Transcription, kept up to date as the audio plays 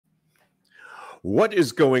What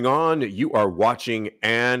is going on? You are watching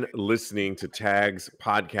and listening to Tags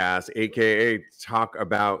Podcast, aka Talk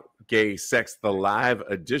About Gay Sex, the live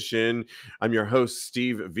edition. I'm your host,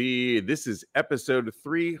 Steve V. This is episode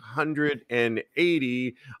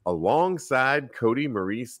 380 alongside Kodi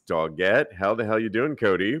Maurice Doggette. How the hell you doing,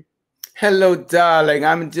 Kodi? Hello, darling.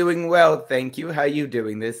 I'm doing well, thank you. How are you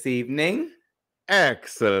doing this evening?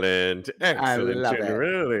 Excellent. I love it.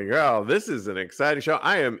 Really, girl, this is an exciting show.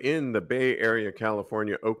 I am in the Bay Area,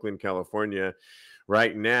 California, Oakland, California,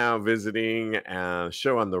 right now, visiting a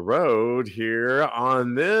show on the road here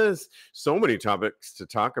on this. So many topics to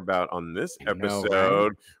talk about on this episode.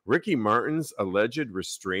 Right? Ricky Martin's alleged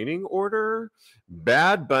restraining order,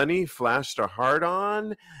 Bad Bunny flashed a hard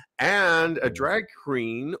on, and a drag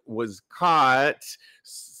queen was caught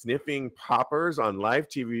sniffing poppers on live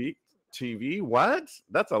TV. What?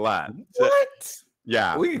 That's a lot. What?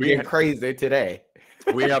 Yeah, We get crazy today.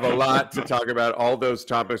 We have a lot to talk about. All those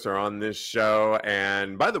topics are on this show.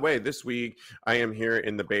 And by the way, this week I am here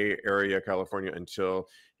in the Bay Area, California until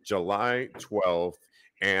July 12th.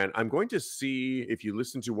 And I'm going to see if you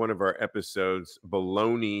listen to one of our episodes,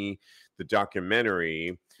 Baloney, the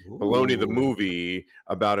documentary, Baloney, the movie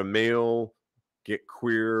about a male get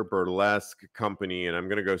queer burlesque company. And I'm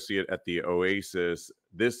going to go see it at the Oasis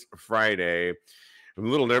this Friday. I'm a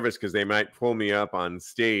little nervous because they might pull me up on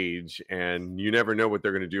stage, and you never know what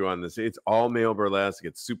they're going to do on this. It's all male burlesque.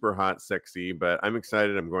 It's super hot, sexy, but I'm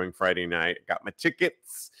excited. I'm going Friday night. Got my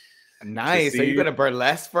tickets. Nice. Are you going to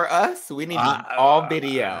burlesque for us? We need all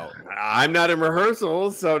video. I'm not in rehearsal,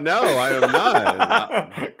 so no, I am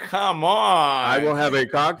not. Come on. I will have a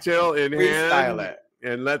cocktail in Freestyle hand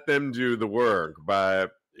and let them do the work.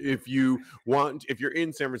 But if you're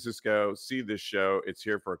in San Francisco, see this show. It's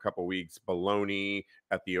here for a couple weeks. Baloney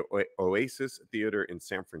at the Oasis Theater in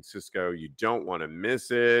San Francisco. You don't want to miss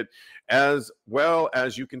it. As well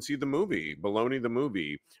as you can see the movie, Baloney the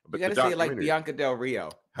movie. But you got to say it like Bianca Del Rio.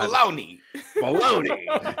 Baloney. Baloney.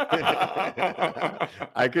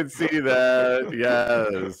 I could see that.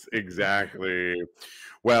 Yes, exactly.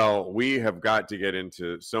 Well, we have got to get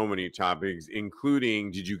into so many topics,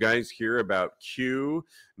 including, did you guys hear about Q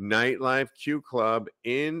Nightlife, Q Club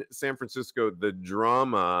in San Francisco, the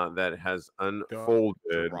drama that has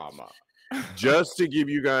unfolded? Just to give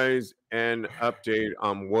you guys an update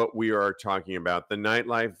on what we are talking about, the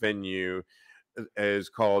nightlife venue is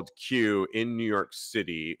called Q in New York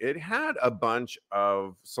City. It had a bunch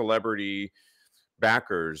of celebrity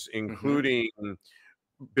backers, including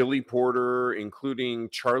Billy Porter, including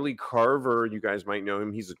Charlie Carver. You guys might know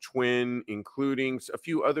him. He's a twin, including a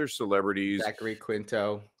few other celebrities. Zachary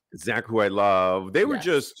Quinto. Zach, who I love. They were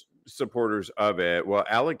just supporters of it. Well,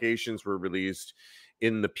 allegations were released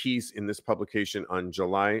in the piece in this publication on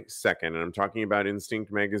July 2nd. And I'm talking about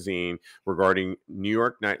Instinct magazine regarding New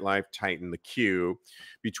York nightlife titan, the Q,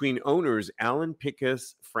 between owners Alan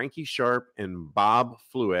Pickus, Frankie Sharp, and Bob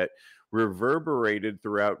Fluett, reverberated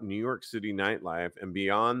throughout New York City nightlife and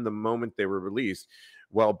beyond the moment they were released.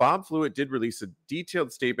 Well, Bob Fluett did release a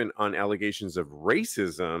detailed statement on allegations of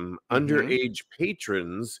racism, underage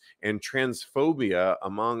patrons, and transphobia,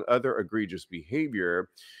 among other egregious behavior.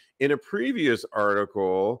 In a previous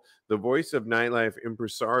article, the voice of nightlife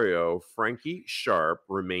impresario Frankie Sharp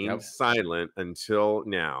remained silent until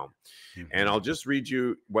now. And I'll just read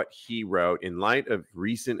you what he wrote. In light of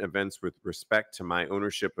recent events with respect to my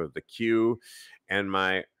ownership of the Q and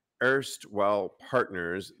my erstwhile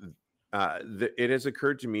partners, it has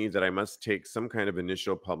occurred to me that I must take some kind of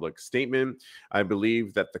initial public statement. I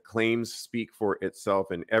believe that the claims speak for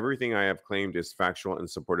itself, and everything I have claimed is factual and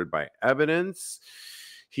supported by evidence.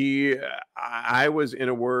 I was, in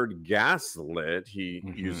a word, gaslit. He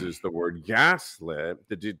uses the word gaslit.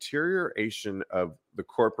 The deterioration of the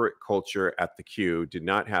corporate culture at the Q did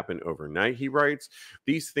not happen overnight, he writes.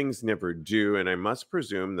 These things never do, and I must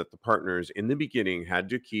presume that the partners in the beginning had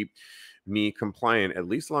to keep me compliant at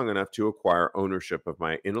least long enough to acquire ownership of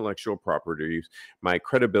my intellectual properties, my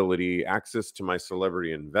credibility, access to my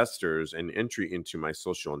celebrity investors, and entry into my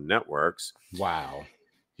social networks. Wow.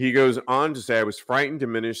 He goes on to say, I was frightened,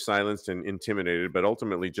 diminished, silenced, and intimidated, but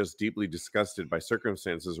ultimately just deeply disgusted by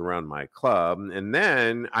circumstances around my club. And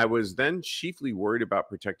then I was then chiefly worried about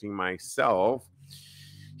protecting myself.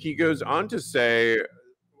 He goes on to say,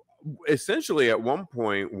 essentially at one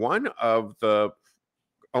point, one of the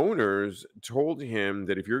owners told him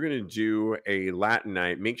that if you're going to do a Latin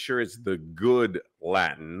night, make sure it's the good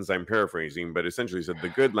Latins. I'm paraphrasing, but essentially said the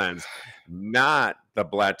good Latins, not the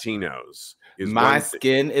Blatinos. My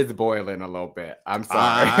skin is boiling a little bit. I'm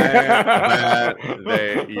sorry. I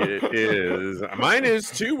bet it is. Mine is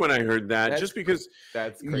too when I heard that. Just because,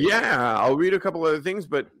 that's crazy. Yeah, I'll read a couple other things,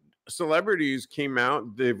 but celebrities came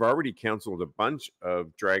out. They've already canceled a bunch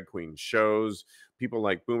of drag queen shows. People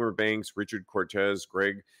like Boomer Banks, Richard Cortez,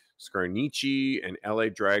 Greg Scarnici, and LA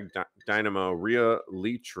Drag Dynamo Rhea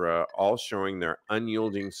Litra, all showing their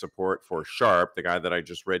unyielding support for Sharp, the guy that I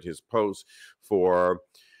just read his post for.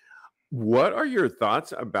 What are your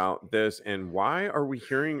thoughts about this, and why are we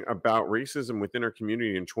hearing about racism within our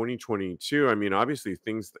community in 2022? I mean, obviously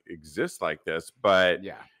things exist like this, but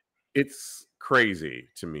yeah, it's crazy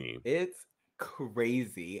to me. It's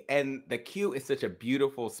crazy. And the Q is such a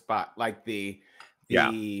beautiful spot. Like the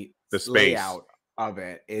space layout of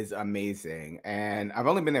it is amazing. And I've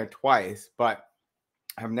only been there twice, but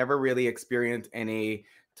I've never really experienced any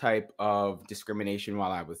type of discrimination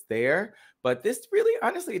while I was there. But this really,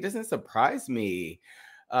 honestly, it doesn't surprise me.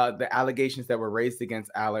 The allegations that were raised against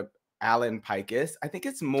Alan Pikus, I think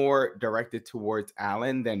it's more directed towards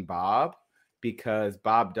Alan than Bob, because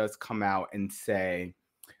Bob does come out and say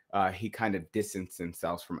he kind of distanced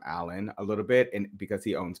himself from Alan a little bit, and because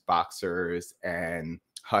he owns Boxers and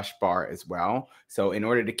Hush Bar as well. So in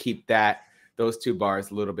order to keep those two bars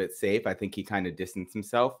a little bit safe, I think he kind of distanced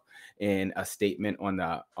himself in a statement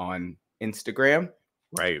on Instagram.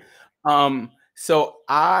 Right. So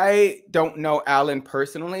I don't know Alan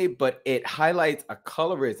personally, but it highlights a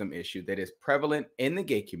colorism issue that is prevalent in the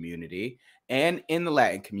gay community and in the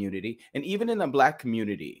Latin community and even in the Black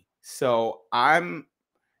community. So I'm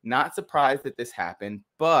not surprised that this happened,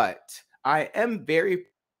 but I am very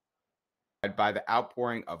by the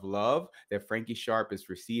outpouring of love that Frankie Sharp is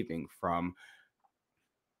receiving from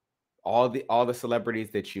all the celebrities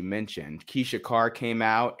that you mentioned. Keisha Carr came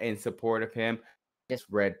out in support of him. Just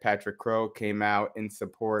read Patrick Crowe came out in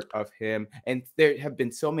support of him. And there have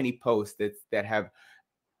been so many posts that have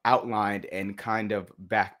outlined and kind of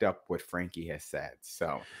backed up what Frankie has said.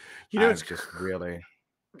 So, it's just really...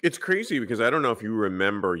 It's crazy because I don't know if you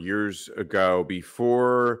remember years ago,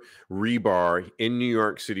 before Rebar in New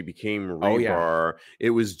York City became Rebar,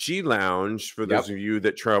 it was G Lounge, for those of you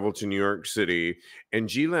that travel to New York City, and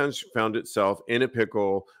G Lounge found itself in a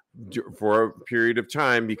pickle for a period of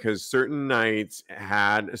time because certain nights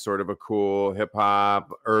had a sort of a cool hip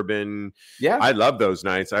hop urban. I love those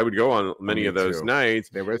nights. I would go on many of those nights.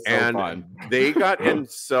 They were so fun. They got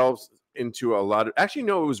themselves into a lot of, actually,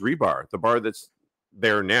 no, it was Rebar, the bar that's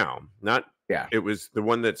there now, it was the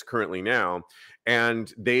one that's currently now,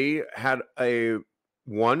 and they had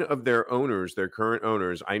one of their owners, their current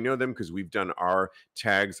owners, I know them because we've done our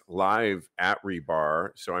tags live at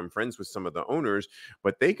Rebar, so I'm friends with some of the owners,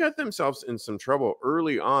 but they got themselves in some trouble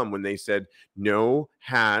early on when they said no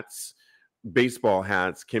hats, baseball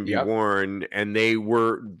hats can be worn, and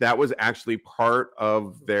that was actually part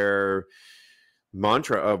of their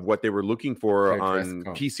mantra of what they were looking for on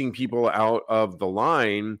piecing people out of the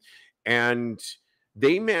line. And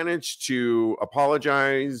they managed to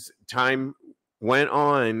apologize. Time went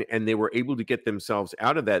on and they were able to get themselves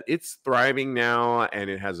out of that. It's thriving now and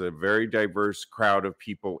it has a very diverse crowd of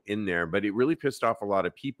people in there, but it really pissed off a lot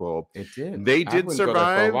of people. It did. They did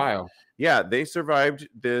survive for a while. Yeah, they survived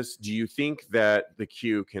this. Do you think that the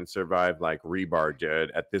Q can survive like Rebar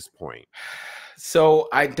did at this point? So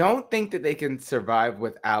I don't think that they can survive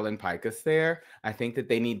with Alan Pikus there. I think that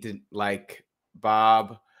they need to, like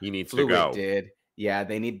Bob he needs to go. did. Yeah,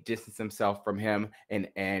 they need to distance themselves from him,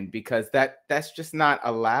 and because that's just not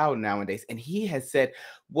allowed nowadays. And he has said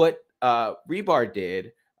what Rebar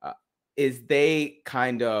did is they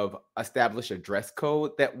kind of established a dress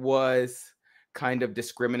code that was kind of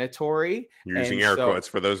discriminatory. You're using air quotes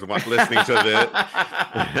for those listening to this.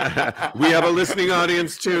 We have a listening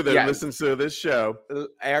audience too that listens to this show.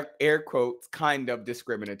 Air quotes, kind of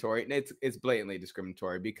discriminatory, and it's blatantly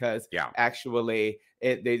discriminatory because actually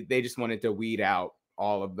they just wanted to weed out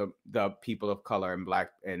all of the people of color and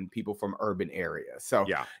Black and people from urban areas. So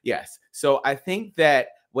yes, so I think that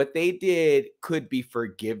what they did could be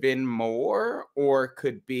forgiven more, or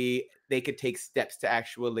could be they could take steps to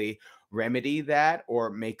actually remedy that or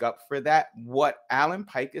make up for that. What Alan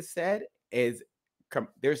Pikus said is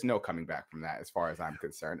there's no coming back from that as far as I'm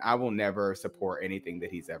concerned. I will never support anything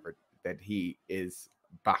that he is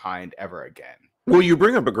behind ever again. Well, you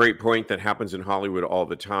bring up a great point that happens in Hollywood all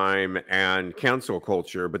the time and cancel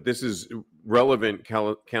culture, but this is relevant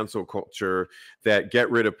cancel culture that get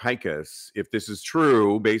rid of Picus. If this is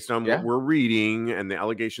true, based on what Yeah. we're reading and the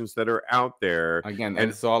allegations that are out there, Again, and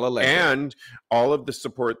it's all alleged. and all of the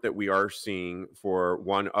support that we are seeing for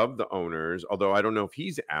one of the owners, although I don't know if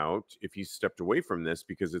he's out, if he's stepped away from this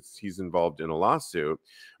because he's involved in a lawsuit.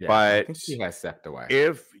 Yeah, I But think he has stepped away.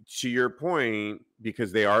 if, to your point,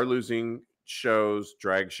 because they are losing shows,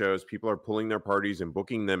 drag shows, people are pulling their parties and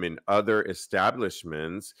booking them in other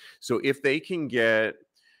establishments. So if they can get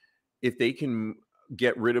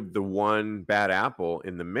rid of the one bad apple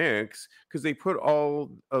in the mix, because they put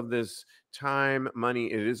all of this time,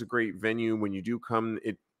 money, it is a great venue. When you do come,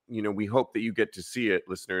 we hope that you get to see it,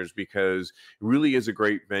 listeners, because it really is a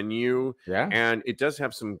great venue. Yeah. And it does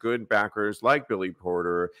have some good backers like Billy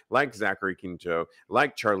Porter, like Zachary Quinto,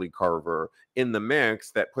 like Charlie Carver in the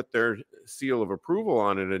mix that put their seal of approval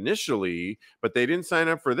on it initially, but they didn't sign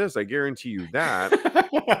up for this. I guarantee you that.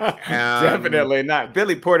 Definitely not.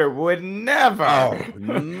 Billy Porter would never. Oh,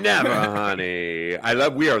 never, honey.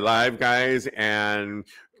 We are live, guys, and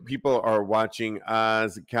people are watching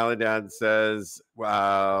us. Khalidad says,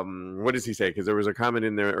 what does he say? Because there was a comment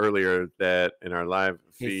in there earlier that in our live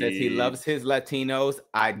feed. He says he loves his Latinos.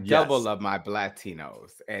 I double love my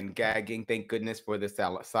Latinos. And gagging, thank goodness for the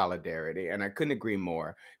solidarity. And I couldn't agree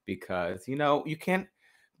more because, you can't,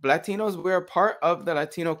 Latinos, we're a part of the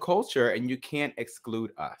Latino culture and you can't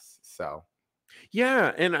exclude us. So.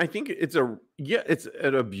 Yeah, and I think it's a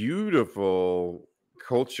beautiful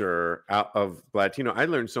culture out of Latino. I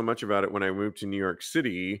learned so much about it when I moved to New York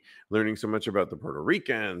City, learning so much about the Puerto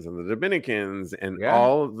Ricans and the Dominicans and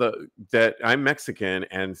all that. I'm Mexican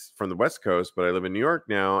and from the West Coast, but I live in New York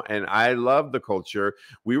now, and I love the culture.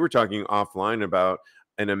 We were talking offline about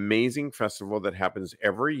an amazing festival that happens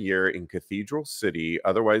every year in Cathedral City,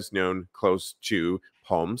 otherwise known close to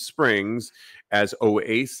Palm Springs as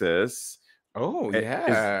Oasis. Oh,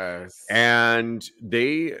 yes. And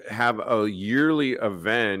they have a yearly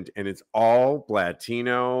event, and it's all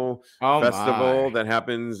Latino festival that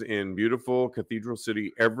happens in beautiful Cathedral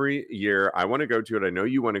City every year. I want to go to it. I know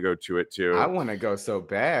you want to go to it too. I want to go so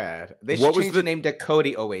bad. They should change the name to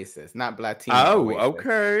Kodi Oasis, not Latino Oasis.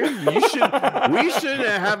 Okay. We should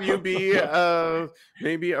have you be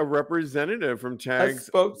maybe a representative from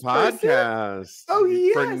TAGSPodcast. Oh,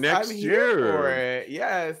 yes, for next I'm year. Here for it.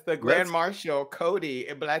 Yes, the Grand Marshal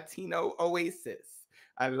Kodi Latino Oasis.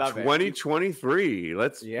 I love 2023.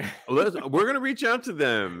 it. We're gonna reach out to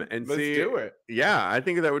them and Let's see. do it. Yeah, I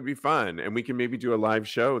think that would be fun, and we can maybe do a live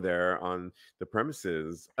show there on the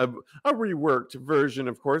premises. A reworked version,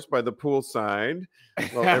 of course, by the poolside.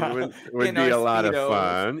 Well, everyone would be a lot of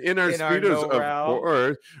fun in our speedos, of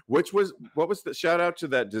course. What was the shout out to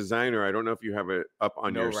that designer? I don't know if you have it up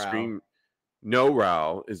on your screen. No,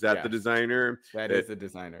 Raul, is that the designer? That is the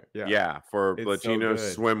designer. Yeah, for Latino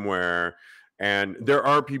swimwear. And there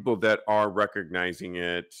are people that are recognizing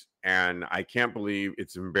it. And I can't believe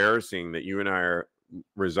it's embarrassing that you and I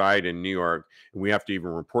reside in New York. And we have to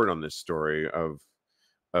even report on this story of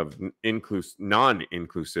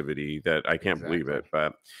non-inclusivity that I can't believe it.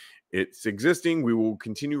 But it's existing. We will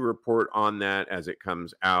continue to report on that as it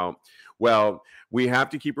comes out. Well, we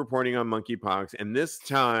have to keep reporting on monkeypox. And this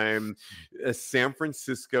time, San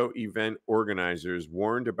Francisco event organizers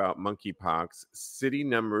warned about monkeypox. City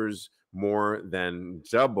numbers more than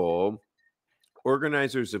double.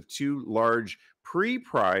 Organizers of two large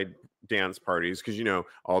pre-Pride dance parties, because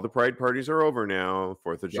all the Pride parties are over now.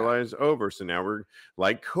 4th of July is over, so now we're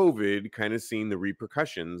like COVID, kind of seeing the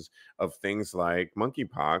repercussions of things like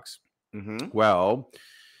monkeypox. Well,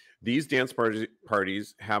 these dance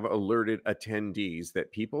parties have alerted attendees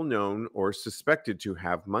that people known or suspected to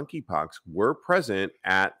have monkeypox were present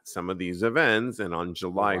at some of these events. And on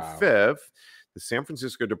July 5th, the San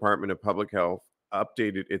Francisco Department of Public Health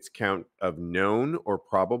updated its count of known or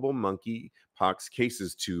probable monkeypox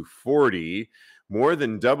cases to 40, more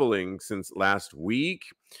than doubling since last week.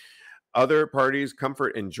 Other parties,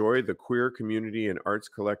 Comfort and Joy, the queer community and arts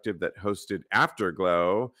collective that hosted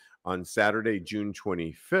Afterglow on Saturday, June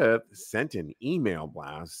 25th, sent an email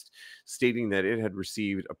blast stating that it had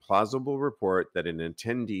received a plausible report that an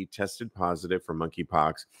attendee tested positive for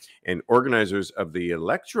monkeypox, and organizers of the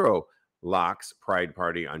Electro Locks Pride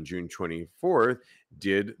Party on June 24th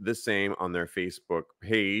did the same on their Facebook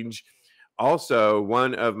page. Also,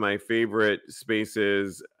 one of my favorite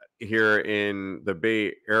spaces here in the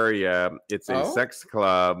Bay Area, it's a sex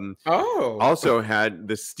club. Also had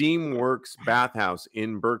the Steamworks Bathhouse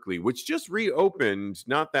in Berkeley, which just reopened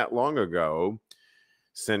not that long ago.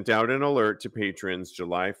 sent out an alert to patrons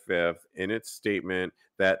July 5th in its statement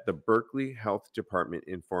that the Berkeley Health Department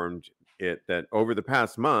informed it that over the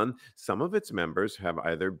past month, some of its members have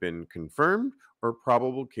either been confirmed or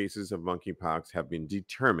probable cases of monkeypox have been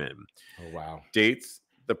determined. Oh, wow. Dates: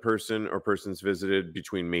 the person or persons visited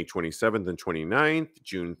between May 27th and 29th,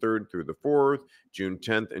 June 3rd through the 4th, June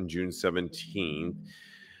 10th, and June 17th.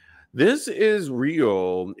 This is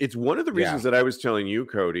real. It's one of the reasons that I was telling you,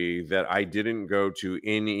 Kodi, that I didn't go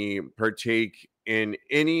to partake in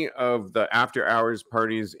any of the after hours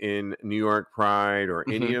parties in New York Pride or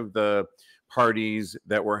any of the parties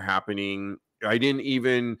that were happening. I didn't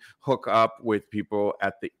even hook up with people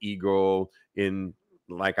at the Eagle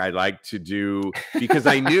like I like to do, because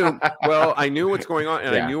I knew what's going on.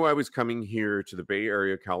 And I knew I was coming here to the Bay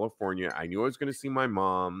Area, California. I knew I was going to see my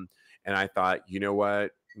mom. And I thought, you know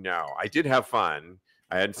what? No, I did have fun.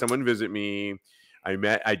 I had someone visit me.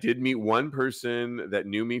 I did meet one person that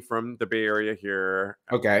knew me from the Bay Area here.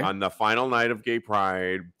 Okay. On the final night of Gay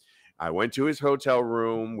Pride, I went to his hotel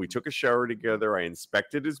room. We took a shower together. I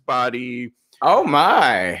inspected his body. Oh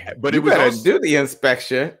my! But you better do the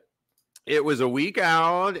inspection. It was a week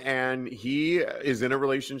out, and he is in a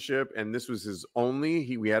relationship, and this was his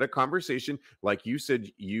only. We had a conversation, like you said,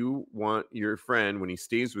 you want your friend when he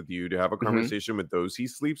stays with you to have a conversation with those he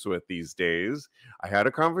sleeps with these days. I had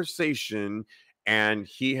a conversation, and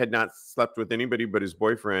he had not slept with anybody but his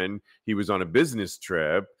boyfriend. He was on a business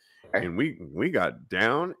trip, and we got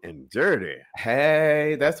down and dirty.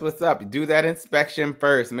 Hey, that's what's up. Do that inspection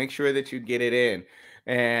first. Make sure that you get it in.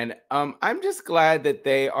 And I'm just glad that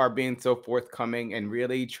they are being so forthcoming and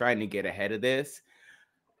really trying to get ahead of this.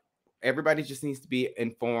 Everybody just needs to be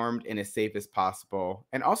informed and as safe as possible.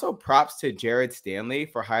 And also props to Jared Stanley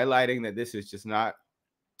for highlighting that this is just not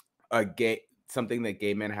something that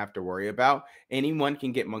gay men have to worry about. Anyone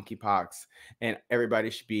can get monkeypox, and everybody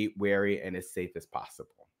should be wary and as safe as possible.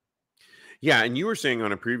 Yeah, and you were saying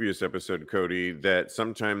on a previous episode, Kodi, that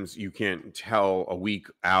sometimes you can't tell a week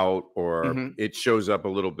out or it shows up a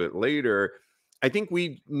little bit later. I think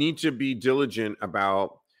we need to be diligent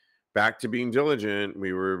back to being diligent.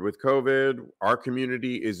 We were with COVID. Our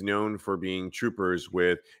community is known for being troopers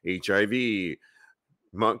with HIV,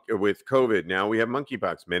 with COVID. Now we have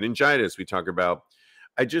monkeypox, meningitis. We talk about.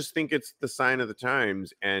 I just think it's the sign of the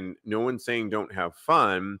times, and no one's saying don't have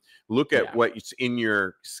fun. Look at what's in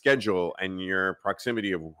your schedule and your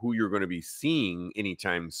proximity of who you're going to be seeing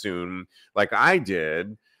anytime soon, like I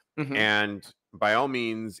did. And by all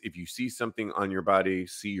means, if you see something on your body,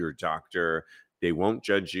 see your doctor. They won't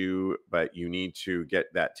judge you, but you need to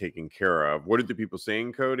get that taken care of. What are the people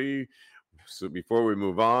saying, Kodi? So before we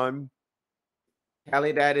move on.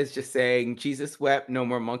 Callie Dad is just saying, Jesus wept, no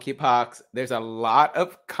more monkeypox. There's a lot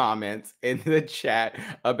of comments in the chat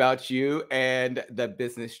about you and the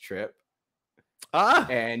business trip.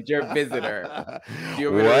 And your visitor. Do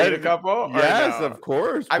you want me to read a couple? Yes, of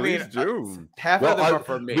course. Please do. Half of them are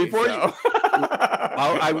for me. You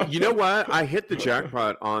know what? I hit the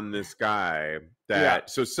jackpot on this guy.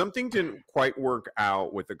 So something didn't quite work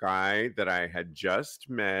out with a guy that I had just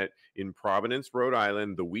met in Providence, Rhode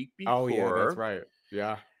Island the week before. Oh, yeah, that's right.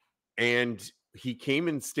 Yeah. And he came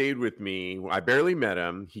and stayed with me. I barely met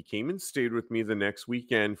him. He came and stayed with me the next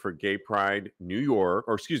weekend for Gay Pride New York,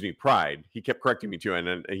 or excuse me, Pride. He kept correcting me too,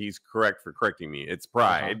 and he's correct for correcting me. It's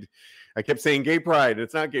Pride. I kept saying Gay Pride.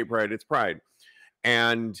 It's not Gay Pride. It's Pride.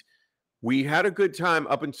 And we had a good time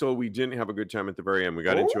up until we didn't have a good time at the very end. We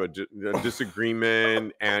got into a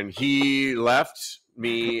disagreement, and he left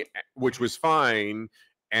me, which was fine,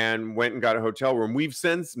 and went and got a hotel room. We've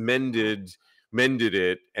since mended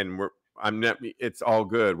it, and it's all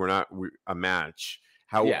good. We're not a match.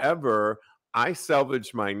 However, I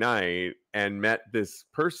salvaged my night and met this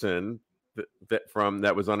person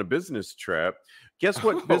that was on a business trip. Guess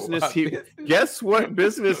what business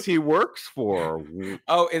he works for?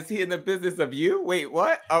 Oh, is he in the business of you? Wait,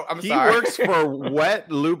 what? Oh, I'm sorry. He works for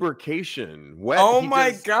Wet Lubrication.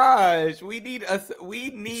 Gosh, we need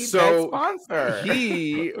that sponsor.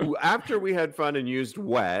 After we had fun and used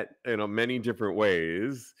Wet in many different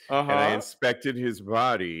ways, and I inspected his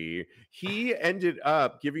body, he ended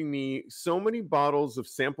up giving me so many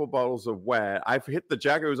sample bottles of Wet. I've hit the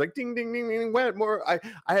jacket. It was like ding, ding, ding, ding, Wet. More. I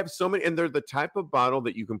have so many, and they're the type of bottle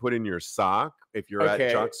that you can put in your sock if you're at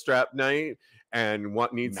jockstrap night and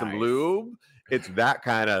need some lube. It's that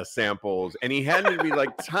kind of samples, and he handed me like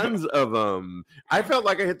tons of them. I felt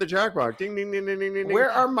like I hit the jackpot. Ding, ding, ding, ding, ding, ding.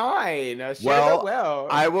 Where are mine?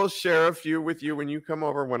 I will share a few with you when you come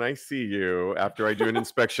over, when I see you after I do an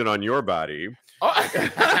inspection on your body.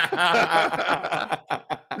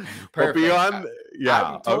 But beyond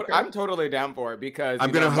Yeah. Okay. I'm totally down for it because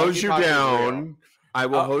I'm going to hose you down. I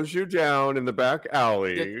will hose you down in the back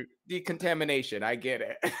alley. Decontamination. I get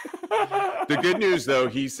it. The good news, though,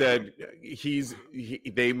 he said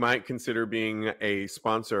they might consider being a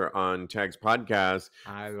sponsor on TAGSPodcast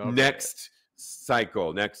next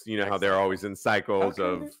cycle. Next, how they're always in cycles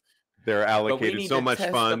of they're allocated so much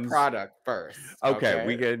funds. The product first. Okay,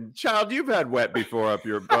 we can. Child, you've had wet before up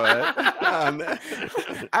your butt.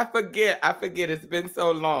 I forget. It's been so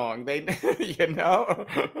long. I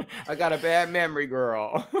got a bad memory,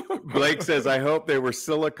 girl. Blake says, I hope they were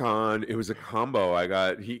silicone. It was a combo. I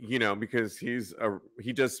got because he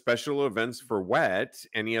does special events for wet,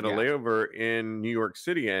 and he had a layover in New York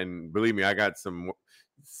City. And believe me, I got some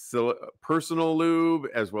personal lube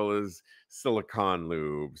as well as silicone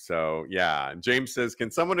lube. So yeah, James says, can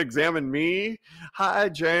someone examine me? Hi,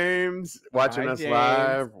 James, watching us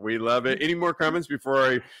live. We love it. Any more comments before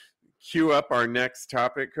I queue up our next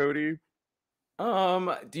topic, Kodi?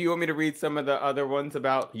 Do you want me to read some of the other ones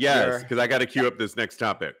about? Yes, because I got to queue up this next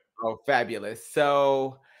topic. Oh, fabulous.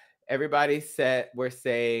 So everybody was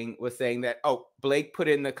saying that, Blake put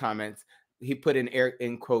in the comments, he put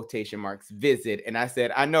in quotation marks, visit. And I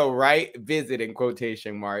said, I know, right? Visit in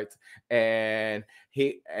quotation marks. And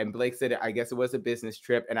Blake said, I guess it was a business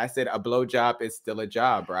trip. And I said, a blowjob is still a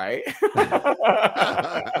job, right?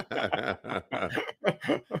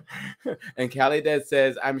 And Khalidad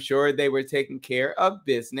says, I'm sure they were taking care of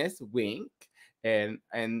business, wink. And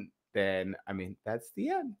then, that's the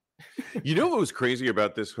end. You know what was crazy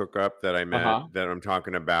about this hookup that I met that I'm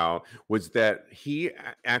talking about was that he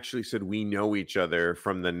actually said we know each other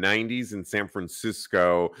from the 90s in San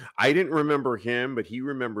Francisco. I didn't remember him, but he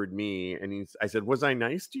remembered me. And I said, was I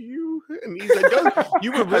nice to you? And he said, no,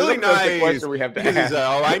 you were really nice. The question we have to ask.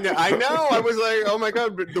 I know. I was like, oh my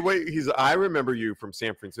God. But the way I remember you from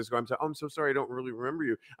San Francisco. I'm so sorry. I don't really remember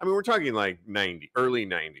you. I mean, we're talking like early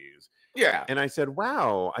 90s. Yeah. And I said,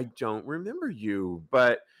 wow, I don't remember you,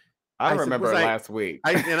 but I remember last week.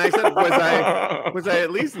 I said, was I at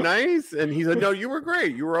least nice? And he said, no, you were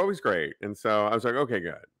great. You were always great. And so I was like, okay,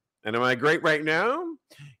 good. And am I great right now?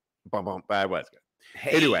 I was good.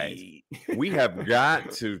 Hey. Anyway, we have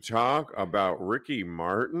got to talk about Ricky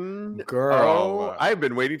Martin. Girl. I've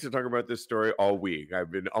been waiting to talk about this story all week. I've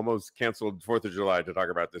been almost canceled 4th of July to talk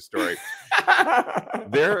about this story.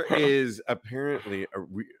 There is apparently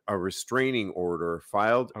a restraining order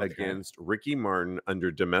filed against Ricky Martin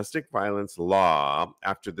under domestic violence law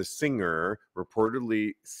after the singer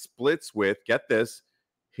reportedly splits with, get this,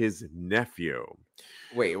 his nephew.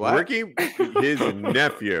 Wait, what? His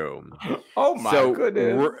nephew. Oh my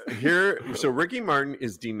goodness. So Ricky Martin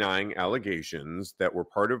is denying allegations that were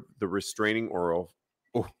part of the restraining oral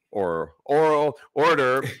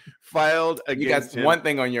order filed against him. You got one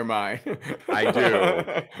thing on your mind. I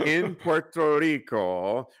do. In Puerto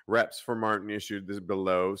Rico, reps for Martin issued this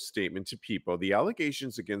below statement to People. The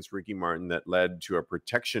allegations against Ricky Martin that led to a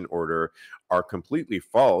protection order are completely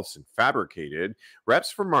false and fabricated.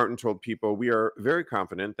 Reps for Martin told People, we are very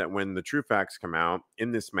confident that when the true facts come out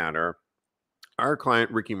in this matter, our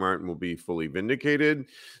client, Ricky Martin, will be fully vindicated.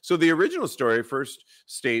 So the original story first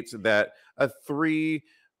states that a $3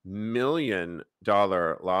 million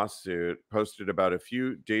lawsuit posted about a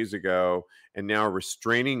few days ago and now a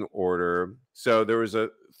restraining order. So there was a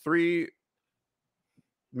 $3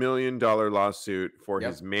 million lawsuit for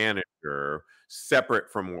his manager, separate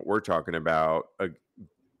from what we're talking about,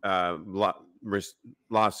 a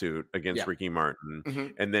lawsuit against Ricky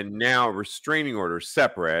Martin. And then now restraining order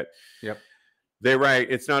separate. They write,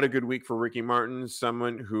 it's not a good week for Ricky Martin.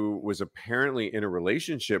 Someone who was apparently in a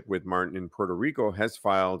relationship with Martin in Puerto Rico has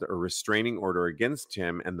filed a restraining order against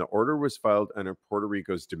him, and the order was filed under Puerto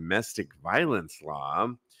Rico's domestic violence law.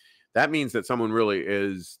 That means that someone really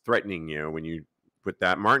is threatening you when you put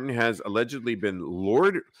that. Martin has allegedly been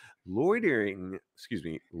loitering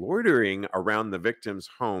around the victim's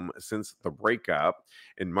home since the breakup,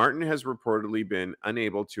 and Martin has reportedly been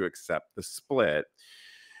unable to accept the split.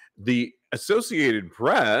 The Associated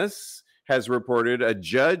Press has reported a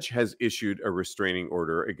judge has issued a restraining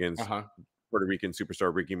order against Puerto Rican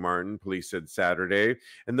superstar Ricky Martin, police said Saturday.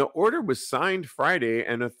 And the order was signed Friday,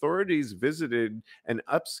 and authorities visited an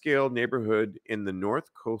upscale neighborhood in the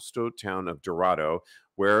north coastal town of Dorado,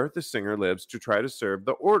 where the singer lives, to try to serve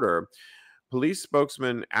the order. Police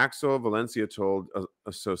spokesman Axel Valencia told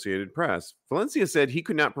Associated Press. Valencia said he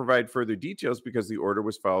could not provide further details because the order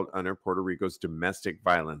was filed under Puerto Rico's domestic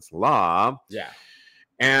violence law.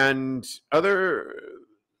 And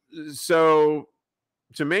so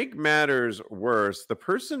to make matters worse, the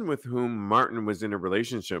person with whom Martin was in a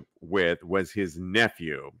relationship with was his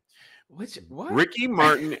nephew. What? Ricky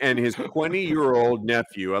Martin and his 20-year-old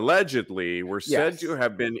nephew allegedly were said to Yes.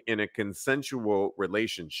 have been in a consensual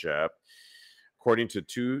relationship. According to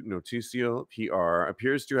Noticio PR,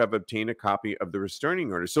 appears to have obtained a copy of the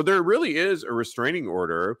restraining order. So there really is a restraining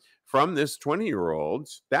order from this 20-year-old.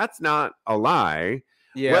 That's not a lie.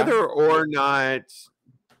 Yeah. Whether or not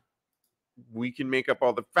we can make up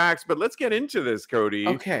all the facts, but let's get into this, Kodi.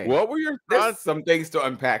 Okay. What were your There's thoughts? some things to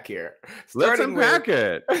unpack here. Let's Starting unpack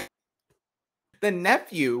with it. the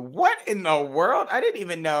nephew. What in the world? I didn't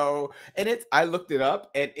even know. And I looked it up,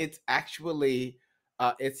 and it's actually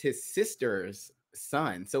it's his sister's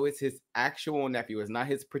son. So it's his actual nephew. It's not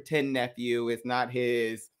his pretend nephew. It's not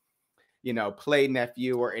his, play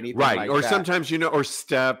nephew or anything Right. like Or that. sometimes, or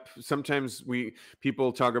step. Sometimes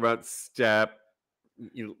people talk about step.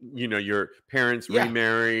 Your parents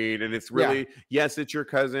remarried, and it's really, yes, it's your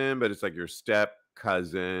cousin, but it's like your step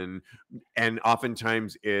cousin. And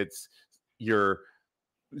oftentimes it's your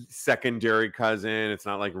secondary cousin. It's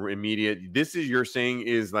not like immediate. This is, you're saying,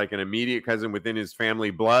 is like an immediate cousin within his family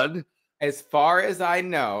blood. As far as I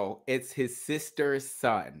know, it's his sister's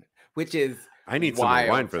son, which is I need some more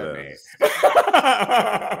wine for this.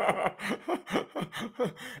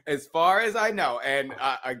 As far as I know, and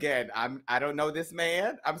again, I don't know this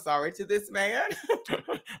man. I'm sorry to this man.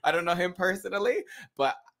 I don't know him personally,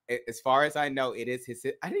 but as far as I know, it is his.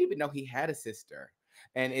 I didn't even know he had a sister,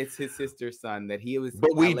 and it's his sister's son that he was.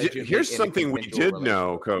 But here's something we did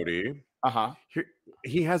know, Kodi.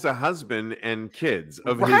 He has a husband and kids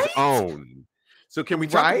of his own. So can we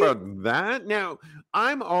talk about that? Now,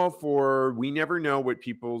 I'm all for, we never know what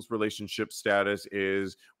people's relationship status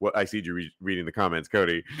is. What I see you reading the comments,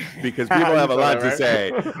 Kodi, because people have a lot to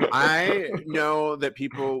say. I know that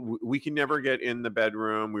we can never get in the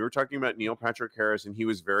bedroom. We were talking about Neil Patrick Harris, and he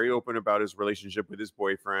was very open about his relationship with his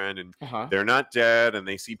boyfriend, and they're not dead, and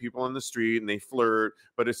they see people on the street and they flirt,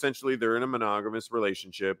 but essentially they're in a monogamous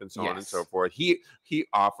relationship, and so on and so forth. He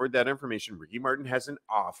offered that information. Ricky Martin hasn't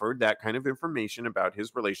offered that kind of information about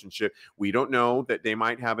his relationship. We don't know that they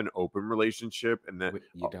might have an open relationship, and that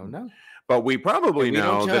you don't know. But we probably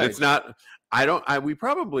know that it's not. We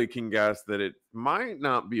probably can guess that it might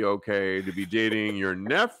not be okay to be dating your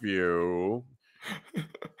nephew.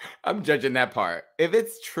 I'm judging that part. If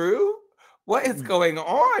it's true, what is going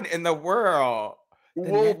on in the world?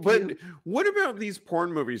 Well, but what about these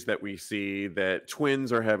porn movies that we see that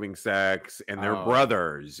twins are having sex and they're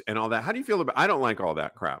brothers and all that? How do you feel about? I don't like all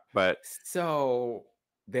that crap, but so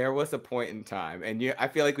there was a point in time, and I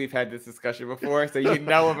feel like we've had this discussion before, so you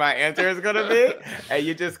know what my answer is going to be, and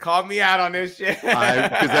you just called me out on this shit.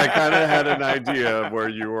 Because I kind of had an idea of where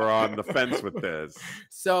you were on the fence with this.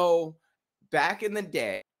 So back in the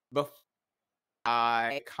day, before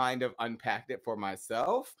I kind of unpacked it for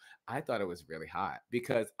myself, I thought it was really hot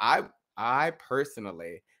because I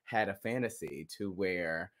personally had a fantasy to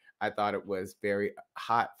where I thought it was very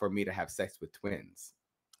hot for me to have sex with twins.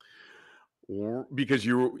 Because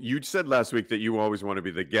you said last week that you always want to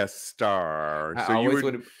be the guest star. I always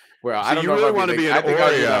would. Well, I don't know. You really want to be an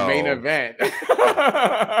Oreo. The main event.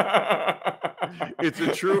 It's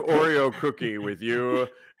a true Oreo cookie with you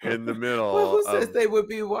in the middle. Well, who says they would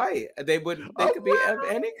be white? They could be of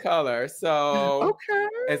any color. So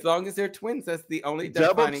as long as they're twins, that's the only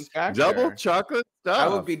defining factor. Double chocolate stuff. I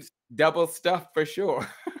would be double stuffed for sure.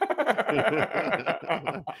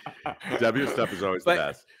 W stuff is always the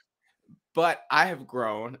best. But I have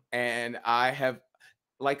grown, and I have,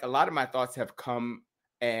 like, a lot of my thoughts have come,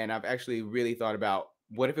 and I've actually really thought about,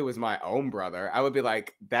 what if it was my own brother? I would be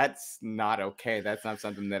like, that's not okay. That's not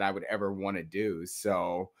something that I would ever want to do.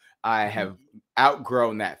 So I have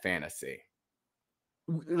outgrown that fantasy.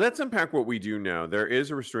 Let's unpack what we do know. There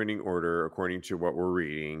is a restraining order according to what we're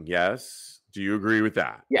reading. Yes. Do you agree with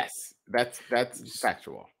that? Yes. That's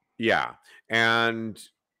factual. Yeah. And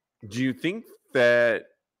do you think that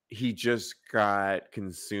he just got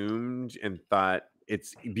consumed and thought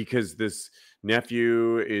it's because this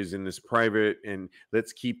nephew is in this private and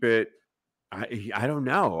let's keep it? I don't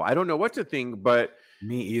know. I don't know what to think, but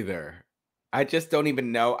me either. I just don't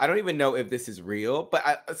even know. I don't even know if this is real,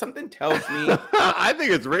 but something tells me I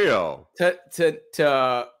think it's real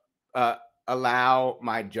to allow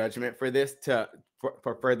my judgment for this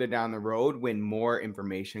for further down the road when more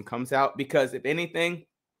information comes out. Because if anything,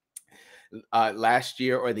 last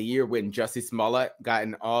year or the year when Jussie Smollett got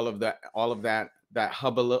in all of that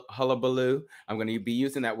hullabaloo, I'm going to be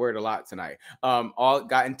using that word a lot tonight. All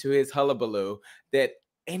got into his hullabaloo that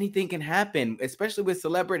anything can happen, especially with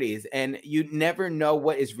celebrities, and you never know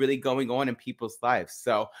what is really going on in people's lives.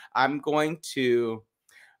 So I'm going to,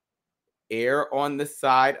 err on the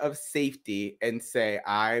side of safety and say,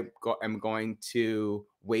 I'm going to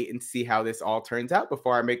wait and see how this all turns out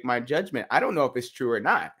before I make my judgment. I don't know if it's true or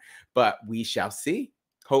not, but we shall see.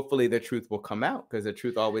 Hopefully the truth will come out, because the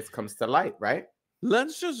truth always comes to light, right?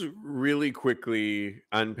 Let's just really quickly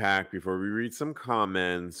unpack before we read some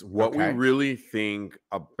comments what we Okay. really think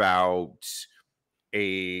about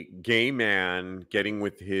a gay man getting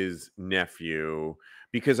with his nephew,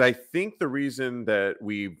 because I think the reason that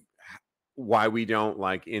why we don't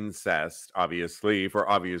like incest, obviously for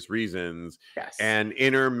obvious reasons, Yes. and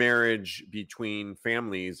intermarriage between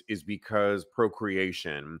families is because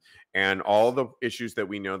procreation and all the issues that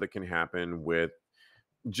we know that can happen with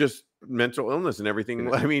just mental illness and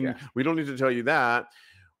everything. I mean, Yeah. we don't need to tell you that.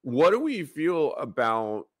 What do we feel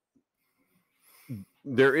about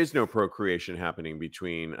there is no procreation happening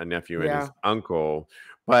between a nephew and Yeah. his uncle,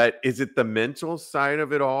 but is it the mental side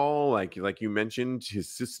of it all? Like you mentioned, his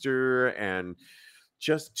sister, and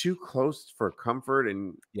just too close for comfort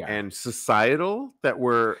Yeah. and societal that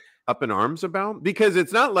we're up in arms about? Because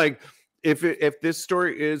it's not like if this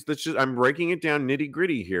story is, I'm breaking it down nitty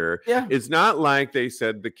gritty here. Yeah. It's not like they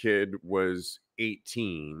said the kid was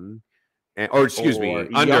 18 or excuse Or me,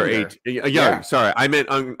 under younger. 18. Yeah. Sorry, I meant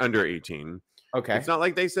under 18. It's Okay. not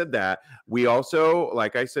like they said that. We also,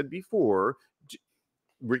 like I said before,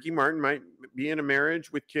 Ricky Martin might be in a marriage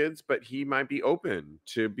with kids, but he might be open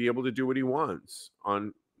to be able to do what he wants.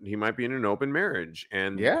 He might be in an open marriage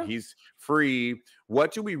and Yeah. he's free.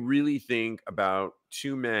 What do we really think about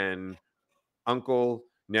two men, uncle,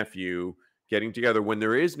 nephew, getting together when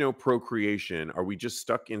there is no procreation? Are we just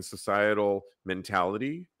stuck in societal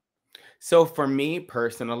mentality? So for me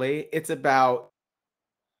personally, it's about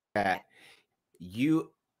that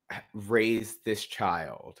you raised this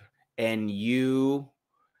child, and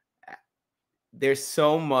there's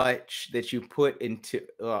so much that you put into,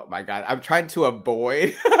 oh my God, I'm trying to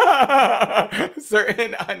avoid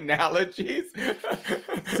certain analogies.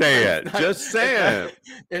 Say it. Just say it.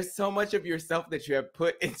 There's so much of yourself that you have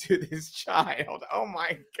put into this child. Oh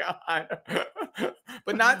my God.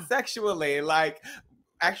 But not sexually, like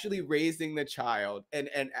actually raising the child and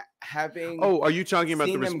having Oh, are you talking about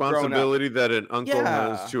the seen them grown up. responsibility that an uncle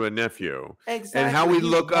has Yeah, to a nephew and how exactly. we He's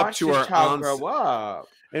look up watched to his our child aunts grow up.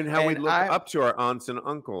 and how we And look up to our aunts and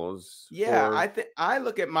uncles yeah, for I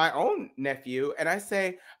look at my own nephew and I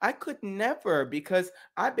say, I could never, because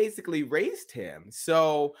I basically raised him.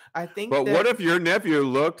 So I think but what that if your nephew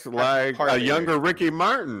looked I like a partly younger raised him. Ricky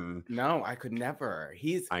Martin? No, I could never.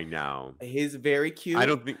 I know. He's very I cute.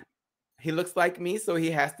 don't think He looks like me, so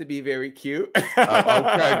he has to be very cute. okay,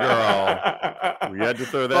 girl. We had to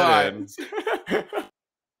throw that in.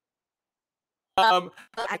 But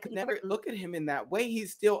I could never look at him in that way.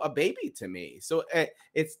 He's still a baby to me. So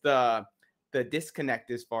it's the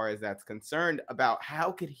disconnect as far as that's concerned, about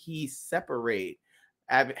how could he separate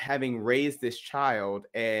having raised this child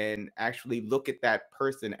and actually look at that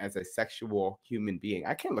person as a sexual human being.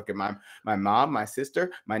 I can't look at my mom, my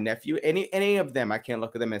sister, my nephew, any of them. I can't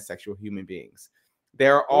look at them as sexual human beings.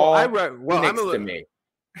 They're all next to me.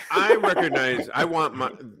 I recognize I want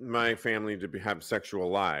my family to have sexual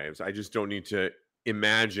lives. I just don't need to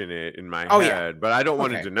imagine it in my head, but I don't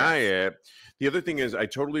want to deny it. The other thing is I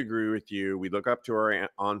totally agree with you. We look up to our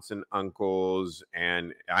aunts and uncles,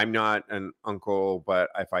 and I'm not an uncle,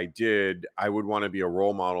 but if I did, I would want to be a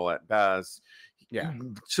role model at best. Yeah.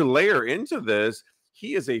 To layer into this,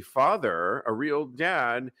 he is a father, a real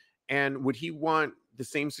dad, and would he want the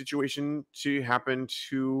same situation to happen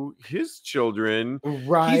to his children?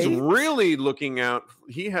 Right. He's really looking out.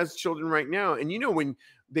 He has children right now, and you know, when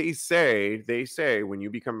they say when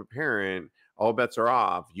you become a parent, all bets are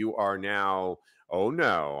off. You are now, oh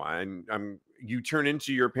no, I'm you turn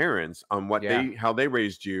into your parents on what how they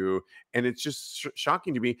raised you, and it's just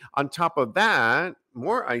shocking to me. On top of that,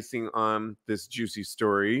 more icing on this juicy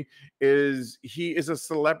story is he is a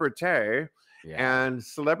celebrity, and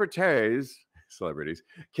celebrities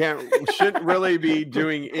shouldn't really be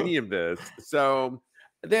doing any of this. So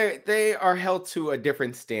they are held to a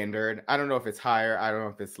different standard. I don't know if it's higher. I don't know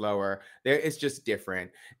if it's lower. It's just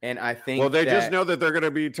different. And I think they just know that they're going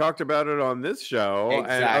to be talked about it on this show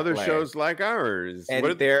and other shows like ours. And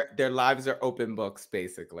their lives are open books,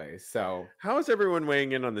 basically. So how is everyone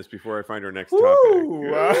weighing in on this before I find our next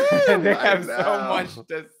topic? They have so much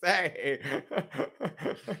to say.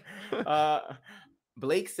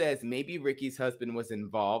 Blake says maybe Ricky's husband was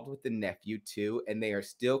involved with the nephew too, and they are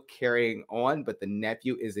still carrying on, but the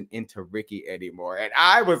nephew isn't into Ricky anymore. And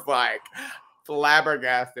I was like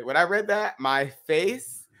flabbergasted when I read that. My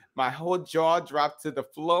face, my whole jaw dropped to the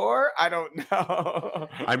floor. I don't know.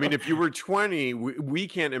 I mean, if you were 20, we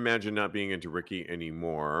can't imagine not being into Ricky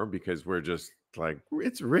anymore because we're just like,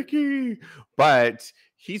 it's Ricky. But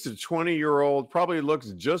he's a 20-year-old, probably looks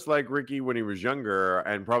just like Ricky when he was younger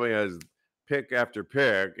and probably has pick after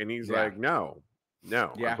pick. And he's Yeah. like, no, I'm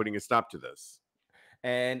Yeah. putting a stop to this.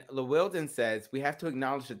 And Llewellyn says we have to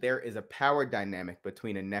acknowledge that there is a power dynamic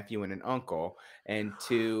between a nephew and an uncle, and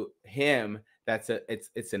to him,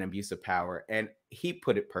 it's an abuse of power. And he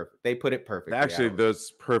put it perfect. They put it perfectly. Actually,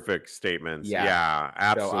 those perfect statements. Yeah,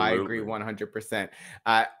 So I agree absolutely. 100%.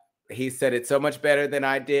 He said it so much better than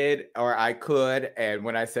I did or I could. And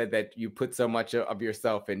when I said that you put so much of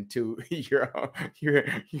yourself into your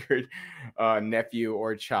nephew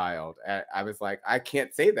or child, I was like, I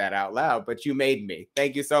can't say that out loud, but you made me.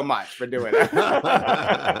 Thank you so much for doing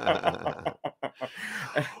that.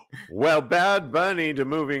 Well, Bad Bunny, to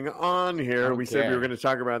moving on here, we said we were going to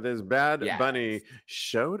talk about this. Bad Bunny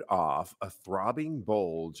showed off a throbbing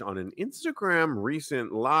bulge on an Instagram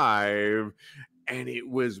recent live, and it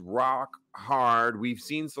was rock hard. We've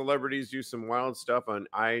seen celebrities do some wild stuff on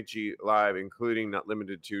IG Live, including, not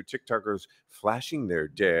limited to, TikTokers flashing their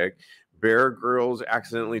dick, Bear Grylls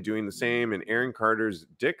accidentally doing the same, and Aaron Carter's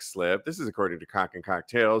dick slip. This is according to Cock and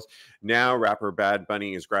Cocktails. Now rapper Bad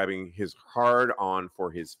Bunny is grabbing his hard on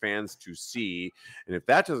for his fans to see. And if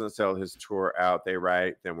that doesn't sell his tour out, they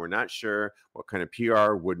write, then we're not sure what kind of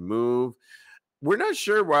PR would move. We're not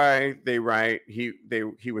sure why they write he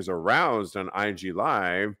was aroused on IG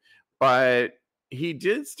Live, but he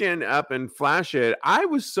did stand up and flash it. I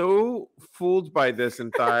was so fooled by this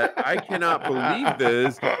and thought, I cannot believe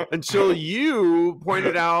this, until you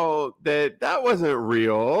pointed out that wasn't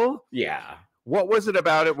real. Yeah. What was it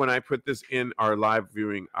about it when I put this in our live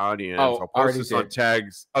viewing audience? I'll post this on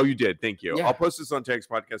tags. Oh, you did. Thank you. Yeah. I'll post this on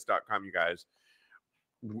TAGSPodcast.com, you guys.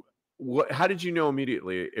 How did you know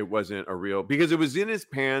immediately it wasn't a real? Because it was in his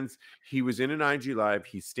pants. He was in an IG Live.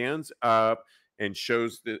 He stands up and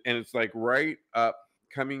shows and it's like right up,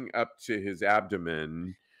 coming up to his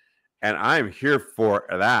abdomen. And I'm here for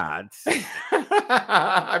that.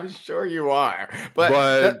 I'm sure you are.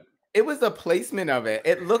 But it was the placement of it.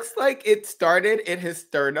 It looks like it started in his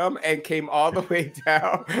sternum and came all the way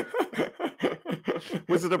down.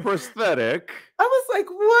 Was it a prosthetic? I was like,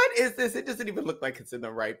 what is this? It doesn't even look like it's in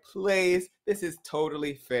the right place. This is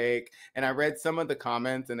totally fake. And I read some of the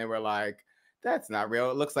comments and they were like, that's not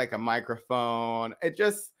real. It looks like a microphone. It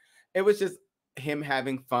was just him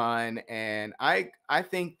having fun. And I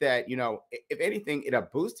think that, if anything, it'll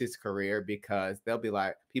boost his career because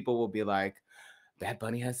people will be like, Bad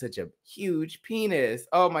Bunny has such a huge penis.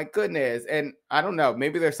 Oh my goodness. And I don't know,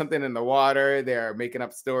 maybe there's something in the water. They're making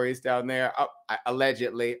up stories down there.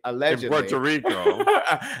 Allegedly. In Puerto Rico.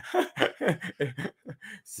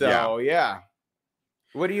 So yeah.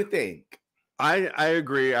 What do you think? I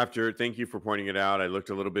agree. Thank you for pointing it out. I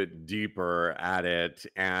looked a little bit deeper at it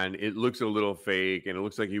and it looks a little fake and it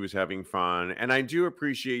looks like he was having fun. And I do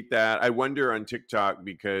appreciate that. I wonder on TikTok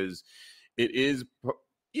because it is,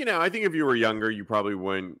 I think if you were younger, you probably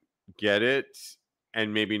wouldn't get it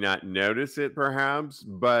and maybe not notice it perhaps,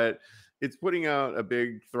 but it's putting out a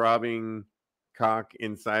big throbbing cock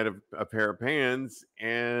inside of a pair of pants.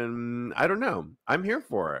 And I don't know. I'm here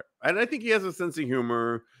for it. And I think he has a sense of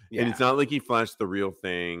humor. Yeah. And it's not like he flashed the real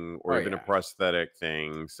thing or even a prosthetic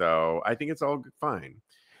thing. So I think it's all fine.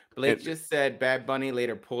 Blake just said Bad Bunny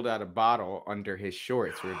later pulled out a bottle under his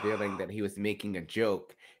shorts, revealing that he was making a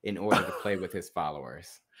joke in order to play with his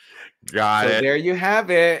followers. Got it. There you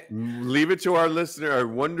have it. Leave it to our listener, our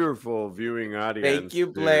wonderful viewing audience. Thank you,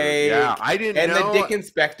 Blake. Yeah, I didn't know. And the dick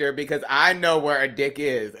inspector, because I know where a dick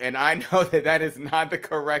is, and I know that is not the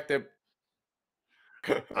correct.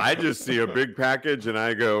 I just see a big package and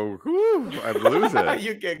I go, whew, I lose it.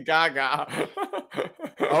 You get gaga.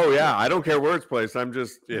 Oh yeah, I don't care where it's placed. I'm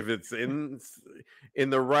just, if it's in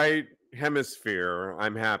the right hemisphere,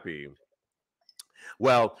 I'm happy.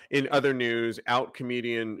 Well, in other news, out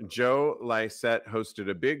comedian Joe Lysette hosted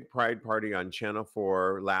a big pride party on Channel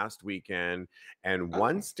 4 last weekend, and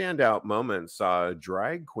one standout moment saw a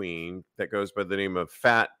drag queen that goes by the name of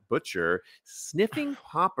Fat Butcher sniffing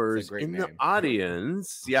poppers in the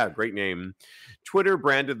audience. Yeah, great name. Twitter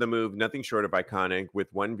branded the move nothing short of iconic,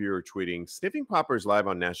 with one viewer tweeting, "Sniffing poppers live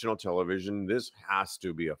on national television. This has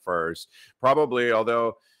to be a first." Probably,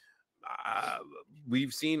 although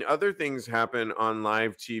we've seen other things happen on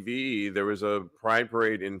live TV. There was a pride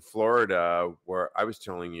parade in Florida where I was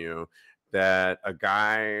telling you that a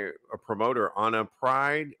promoter on a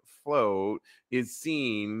pride float is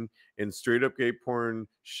seen, and Straight Up Gay Porn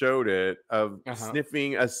showed it, of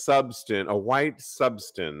sniffing a white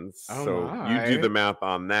substance. Oh so you do the my. math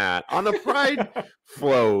on that. On a pride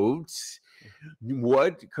float.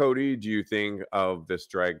 What, Kodi, do you think of this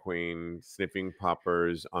drag queen sniffing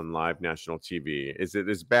poppers on live national TV? Is it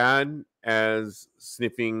as bad as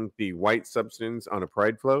sniffing the white substance on a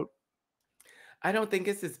pride float? I don't think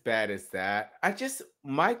it's as bad as that.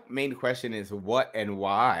 My main question is what and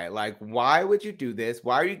why? Like, why would you do this?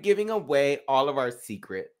 Why are you giving away all of our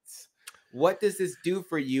secrets? What does this do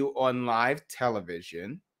for you on live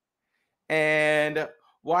television? And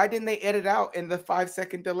why didn't they edit out in the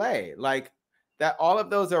 5-second delay? Like, that, all of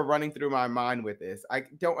those are running through my mind with this. I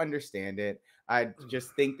don't understand it. I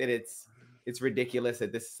just think that it's ridiculous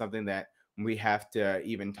that this is something that we have to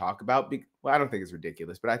even talk about. Well, I don't think it's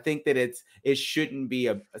ridiculous, but I think that it shouldn't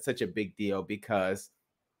be such a big deal because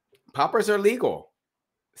poppers are legal.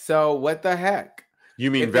 So what the heck? You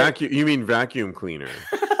mean vacuum cleaner?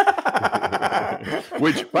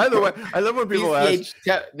 Which, by the way, I love when people ask.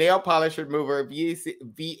 Nail polish remover,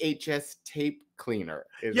 VHS tape cleaner.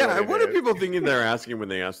 What are people thinking they're asking when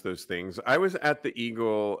they ask those things? I was at the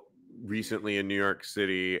Eagle recently in New York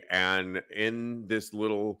City, and in this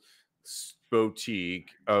little boutique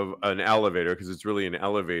of an elevator, because it's really an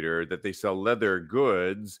elevator, that they sell leather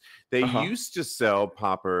goods. They used to sell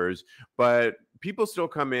poppers, but people still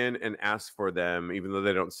come in and ask for them, even though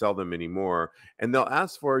they don't sell them anymore. And they'll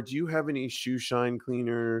ask for, do you have any shoe shine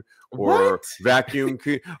cleaner or vacuum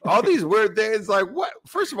cleaner? All these weird things. Like, what?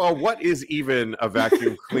 First of all, what is even a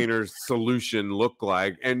vacuum cleaner solution look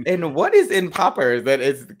like? And what is in poppers that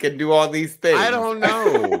can do all these things? I don't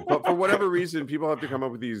know. But for whatever reason, people have to come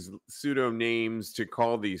up with these pseudo names to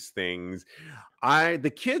call these things.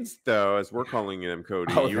 The kids, though, as we're calling them,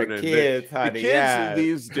 Kodi, the kids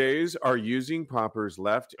these days are using poppers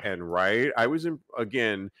left and right. I was in,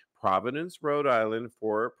 again, Providence, Rhode Island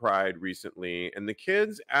for Pride recently, and the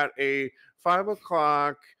kids at a 5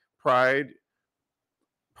 o'clock Pride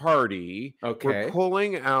party were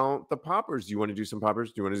pulling out the poppers. Do you want to do some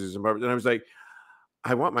poppers? Do you want to do some poppers? And I was like,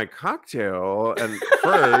 I want my cocktail. And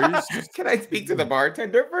first, can I speak to the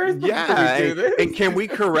bartender first? Yeah. And can we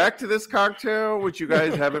correct this cocktail, which you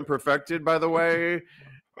guys haven't perfected, by the way,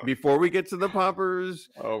 before we get to the poppers?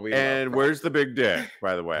 And where's the big dick,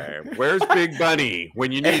 by the way? Where's Big Bunny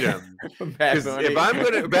when you need him? Because if I'm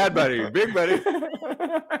gonna Bad Bunny, Big Bunny.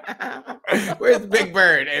 Where's Big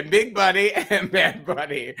Bird and Big Bunny and Bad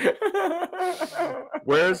Bunny?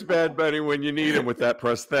 Where's Bad Bunny when you need him with that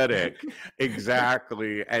prosthetic?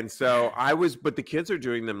 Exactly. And so but the kids are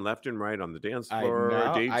doing them left and right on the dance floor,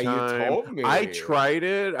 daytime. You told me. I tried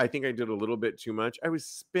it. I think I did a little bit too much. I was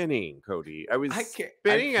spinning, Kodi. I was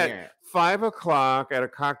spinning at 5 o'clock at a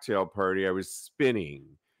cocktail party. I was spinning.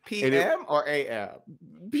 PM or AM?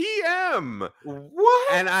 PM.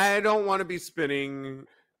 What? And I don't want to be spinning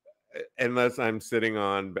unless I'm sitting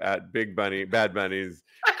on Bad Bunny's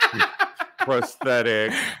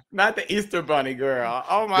prosthetic. Not the Easter Bunny girl.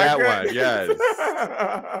 Oh my god. That one, yes.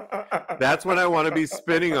 That's when I want to be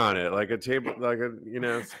spinning on it, like a table, like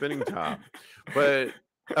a spinning top. But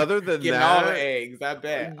other than getting that, all the eggs, I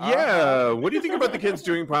bet. Yeah. What do you think about the kids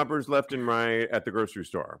doing poppers left and right at the grocery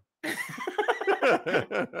store?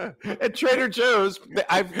 At Trader Joe's,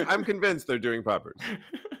 I'm convinced they're doing poppers.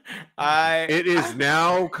 It is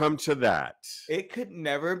now come to that. It could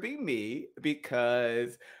never be me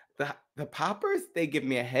because the poppers, they give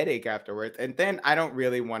me a headache afterwards, and then I don't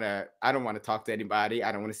want to talk to anybody.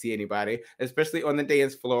 I don't want to see anybody, especially on the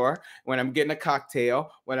dance floor when I'm getting a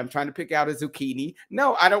cocktail, when I'm trying to pick out a zucchini.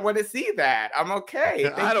 No, I don't want to see that. I'm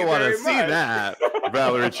okay. I don't want to see that,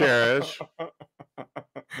 Valerie Cherish.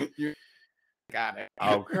 You got it.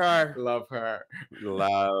 Okay. Love her.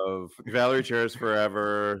 Love Valerie Cherish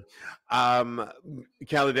forever.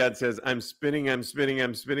 Callie Dad says, I'm spinning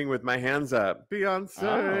with my hands up. Beyonce.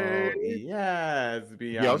 Oh, yes,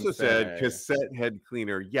 Beyonce. He also said cassette head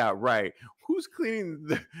cleaner. Yeah, right. Who's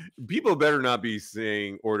cleaning people better not be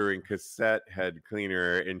ordering cassette head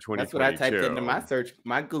cleaner in 2022. That's what I typed into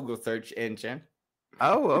my Google search engine.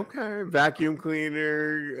 Oh, okay. Vacuum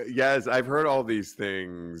cleaner. Yes, I've heard all these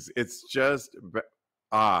things. It's just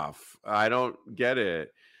off. I don't get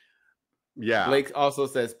it. Yeah. Blake also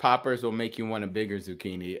says poppers will make you want a bigger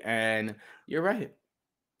zucchini. And you're right.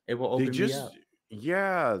 It will open me up.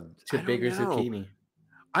 Yeah. To bigger zucchini.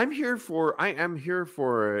 I am here for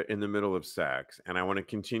in the middle of sex, and I want to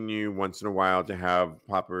continue once in a while to have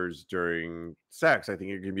poppers during sex. I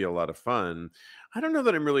think it can be a lot of fun. I don't know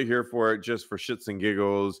that I'm really here for it just for shits and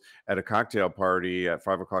giggles at a cocktail party at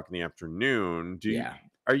 5 o'clock in the afternoon. Yeah.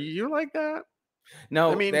 Are you like that? I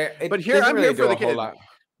No, mean, there but it here doesn't I'm here really for do the a whole kid. lot.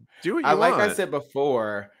 Do what I you like I want. said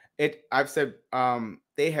before, I've said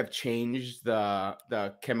they have changed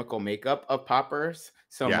the chemical makeup of poppers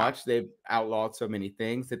so Yeah. much. They've outlawed so many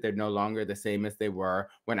things that they're no longer the same as they were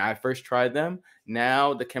when I first tried them.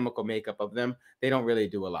 Now the chemical makeup of them, they don't really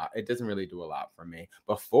do a lot. It doesn't really do a lot for me.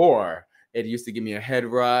 Before, it used to give me a head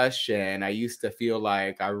rush and I used to feel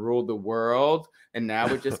like I ruled the world. And now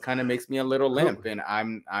it just kind of makes me a little Who limp, and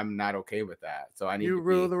I'm not okay with that. So I need you to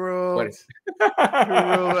rule be the what world? is You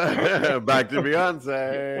rule back to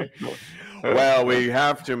Beyonce. Well, we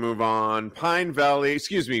have to move on. P-Valley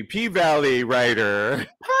writer.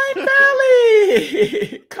 Pine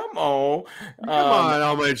Valley. Come on. Come on,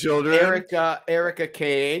 all my children. Erica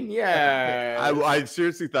Kane. Yes. I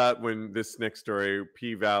seriously thought when this next story,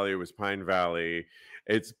 P-Valley was Pine Valley.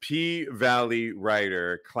 It's P-Valley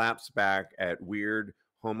writer claps back at weird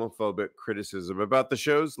homophobic criticism about the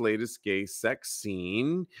show's latest gay sex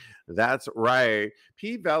scene. That's right.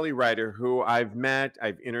 P-Valley writer who I've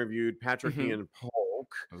interviewed, Patrick Mhm. Ian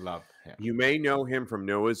Polk. Love him. You may know him from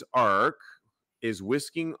Noah's Ark, is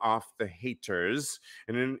whisking off the haters.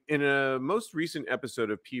 And in a most recent episode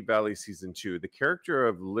of P-Valley Season 2, the character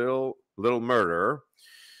of Little Murder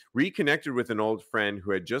reconnected with an old friend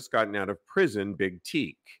who had just gotten out of prison, Big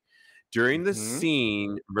Teak. During the Mhm.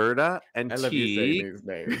 scene, Murda and I love you saying Teak. these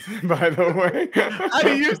names, by the way. How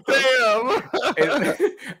do you say them?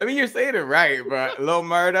 I mean, you're saying it right, but Lil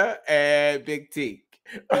Murda and Big T.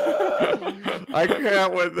 I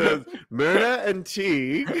can't with this. Murda and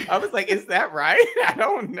Teak. I was like, is that right? I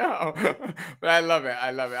don't know. But I love it.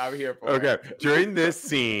 I'm here for it. Okay. During this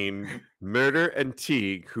scene, Murder and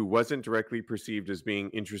Teague, who wasn't directly perceived as being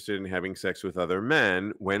interested in having sex with other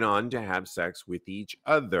men, went on to have sex with each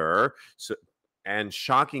other. And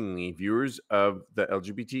shockingly, viewers of the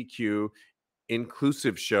LGBTQ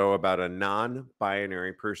inclusive show about a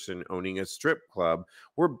non-binary person owning a strip club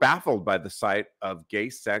were baffled by the sight of gay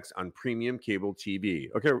sex on premium cable TV.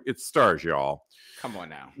 Okay, it's stars, y'all. Come on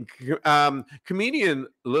now. Comedian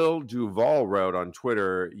Lil Duval wrote on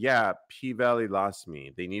Twitter, yeah, P-Valley lost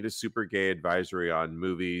me. They need a super gay advisory on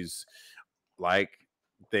movies like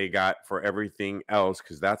they got for everything else,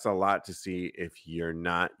 because that's a lot to see if you're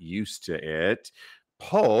not used to it.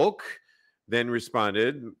 Polk then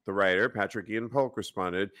responded, the writer, Patrick Ian Polk,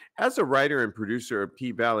 responded, as a writer and producer of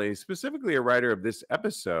P-Valley, specifically a writer of this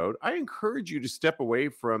episode, I encourage you to step away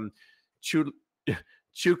from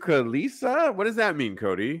Chucalissa? What does that mean,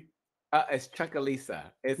 Kodi? It's Chucalissa.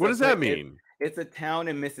 What does that mean? It's a town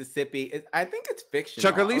in Mississippi. I think it's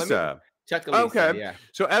fictional. Chucalissa. Chucalissa, okay. Yeah.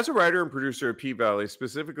 So as a writer and producer of P-Valley,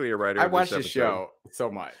 specifically a writer of this episode, I watched the show so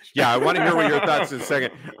much. Yeah, I want to hear what your thoughts in a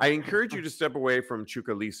second. I encourage you to step away from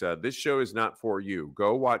Chucalissa. This show is not for you.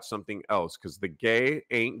 Go watch something else, because the gay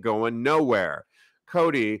ain't going nowhere.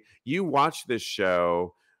 Kodi, you watched this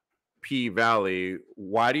show, P-Valley.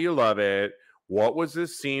 Why do you love it? What was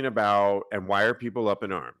this scene about? And why are people up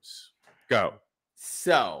in arms? Go.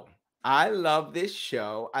 So I love this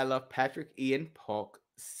show. I love Patrick Ian Polk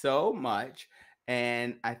so much.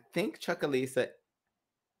 And I think Chucalissa,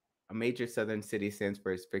 a major southern city, stands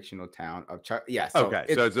for its fictional town of Chuck. Yeah. So okay.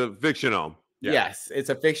 So it's a fictional. Yeah. Yes, it's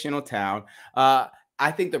a fictional town.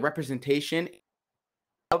 I think the representation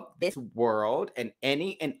of this world and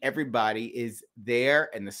any and everybody is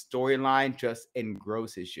there, and the storyline just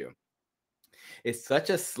engrosses you. It's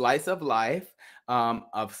such a slice of life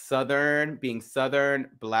of being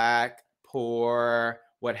Southern, Black, poor,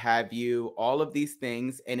 what have you, all of these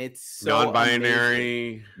things. And it's so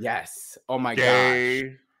non-binary. Amazing. Yes. Oh my gay.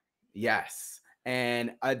 gosh. Yes.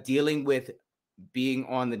 And dealing with being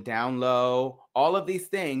on the down low, all of these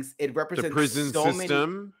things, it represents the prison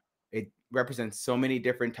system. It represents so many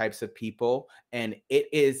different types of people. And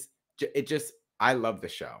I love the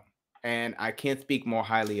show. And I can't speak more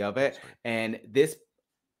highly of it. And this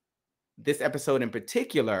episode in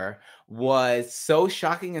particular was so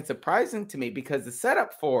shocking and surprising to me, because the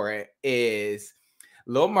setup for it is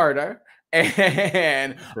Lil Murda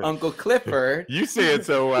and Uncle Clifford. You say it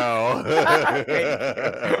so well.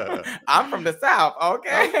 I'm from the South,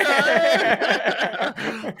 okay?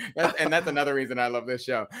 And that's another reason I love this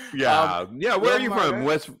show. Yeah. Where are you from?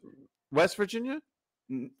 West Virginia?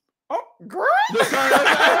 Oh, girl.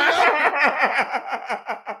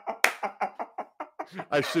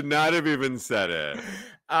 I should not have even said it.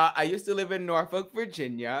 I used to live in Norfolk,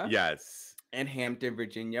 Virginia. Yes. in Hampton,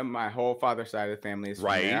 Virginia. My whole father's side of the family is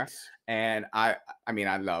from there. Right. And I mean,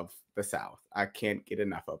 I love the South. I can't get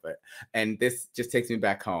enough of it. And this just takes me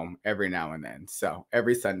back home every now and then. So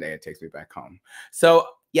every Sunday it takes me back home. So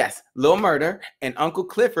yes, Lil Murder and Uncle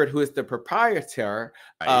Clifford, who is the proprietor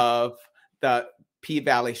Right. of the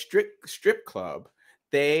Pvalley strip club,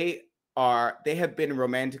 they have been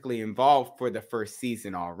romantically involved for the first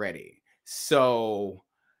season already. So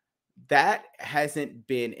that hasn't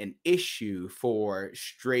been an issue for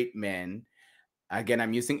straight men. Again,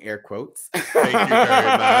 I'm using air quotes. Thank you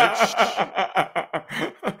very much.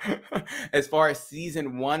 As far as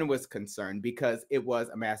season 1 was concerned, because it was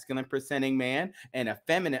a masculine presenting man and a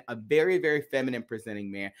very, very feminine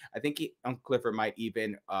presenting man. I think Uncle Clifford might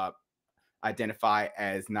even identify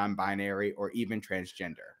as non-binary or even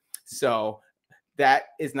transgender. So that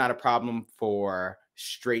is not a problem for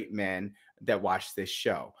straight men that watch this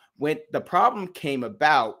show. When the problem came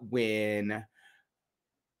about when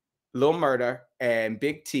Lil Murder and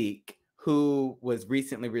Big Teak, who was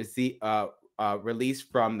recently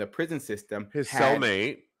released from the prison system, His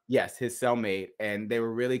cellmate. Yes, his cellmate, and they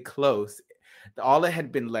were really close. All that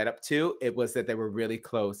had been led up to it was that they were really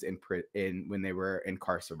close in when they were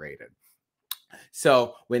incarcerated.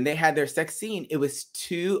 So when they had their sex scene, it was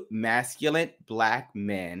two masculine Black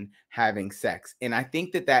men having sex. And I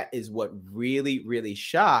think that that is what really, really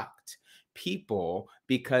shocked people,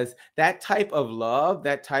 because that type of love,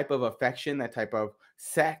 that type of affection, that type of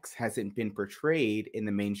sex hasn't been portrayed in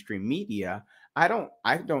the mainstream media. I don't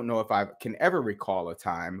know if I can ever recall a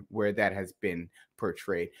time where that has been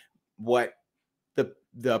portrayed. What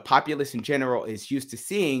the populace in general is used to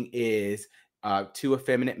seeing is two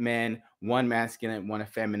effeminate men, one masculine, one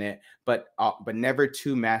effeminate, but never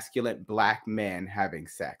two masculine Black men having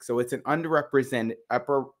sex. So it's an underrepresented.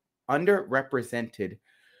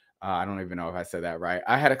 I don't even know if I said that right.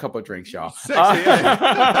 I had a couple of drinks, y'all. Sexy.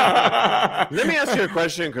 Let me ask you a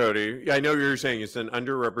question, Kodi. I know you're saying it's an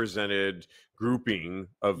underrepresented grouping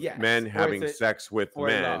of men having sex with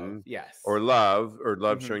men, or love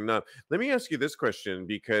showing love. Let me ask you this question,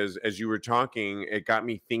 because as you were talking, it got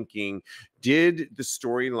me thinking, did the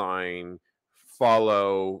storyline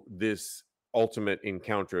follow this ultimate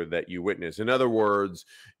encounter that you witnessed? In other words,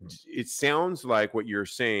 it sounds like what you're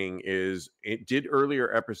saying is, it did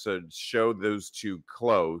earlier episodes show those two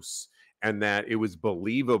close, and that it was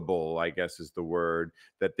believable, I guess is the word,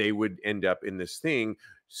 that they would end up in this thing.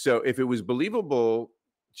 So if it was believable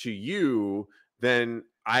to you, then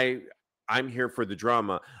I'm here for the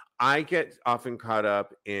drama. I get often caught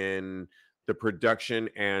up in the production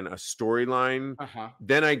and a storyline.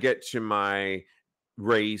 Then I get to my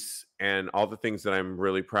race and all the things that I'm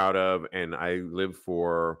really proud of and I live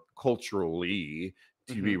for culturally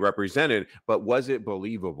to be represented. But was it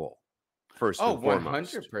believable? First and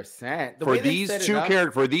foremost, 100%. For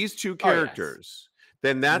these two characters,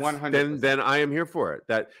 then I am here for it.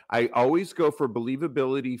 That I always go for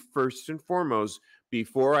believability first and foremost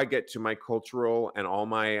before I get to my cultural and all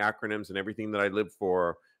my acronyms and everything that I live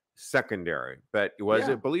for secondary. But was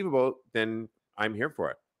it believable? Then I'm here for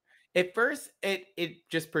it. At first, it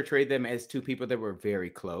just portrayed them as two people that were very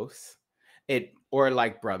close, or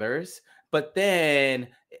like brothers. But then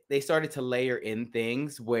they started to layer in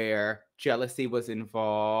things where jealousy was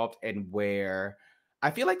involved, and where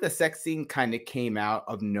I feel like the sex scene kind of came out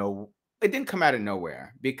of it didn't come out of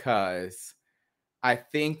nowhere, because I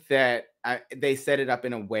think that they set it up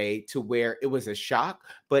in a way to where it was a shock,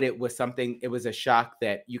 but it was a shock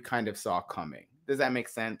that you kind of saw coming. Does that make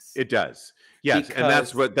sense? It does. Yes. And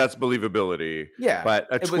that's believability. Yeah. But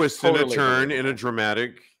a twist and a turn in a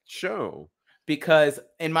dramatic show. Because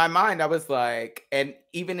in my mind, I was like, and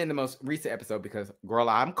even in the most recent episode, because girl,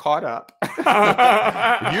 I'm caught up.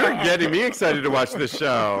 You're getting me excited to watch the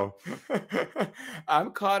show.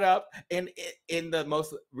 I'm caught up. And in the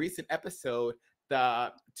most recent episode,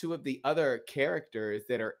 the two of the other characters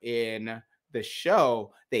that are in the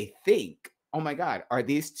show, they think, oh my God, are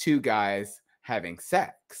these two guys having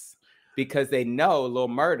sex? Because they know Lil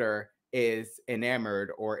Murder is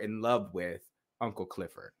enamored or in love with Uncle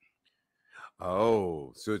Clifford.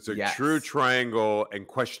 Oh, so it's a true triangle, and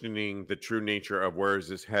questioning the true nature of where is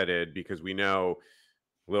this headed, because we know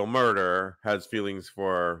Lil Murder has feelings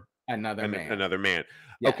for another man.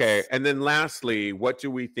 Yes. Okay. And then lastly, what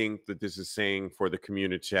do we think that this is saying for the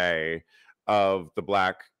community of the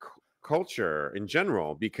Black culture in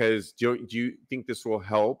general? Because do you think this will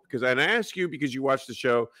help? Because, and I ask you because you watch the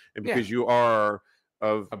show and because you are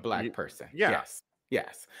a Black person. Yeah.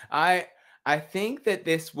 Yes. I think that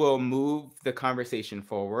this will move the conversation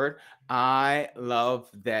forward. I love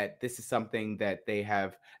that this is something that they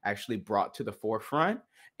have actually brought to the forefront,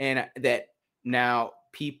 and that now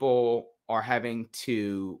people are having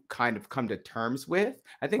to kind of come to terms with.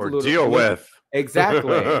 I think or a little, deal with.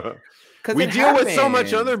 exactly, because We it deal with so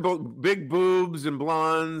much happens. other big boobs and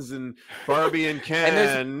blondes and Barbie and And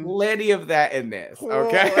there's Ken. plenty of that in this.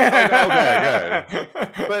 Okay. Okay, good.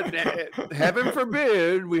 But heaven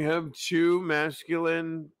forbid we have two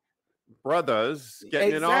masculine brothers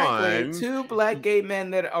getting it Exactly. on. Two black gay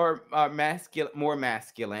men that are masculine, more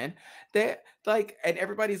masculine. They're like, and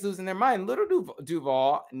everybody's losing their mind. Little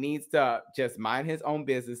Duval needs to just mind his own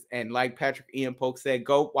business. And like Patrick Ian Polk said,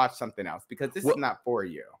 go watch something else because this is not for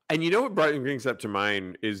you. And you know what brings up to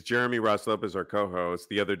mind is Jeremy Ross Lopez, our co-host,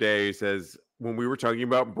 the other day says, when we were talking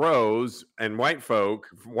about bros and white folk,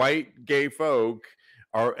 white gay folk,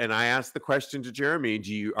 and I asked the question to Jeremy,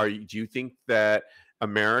 do you think that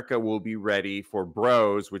America will be ready for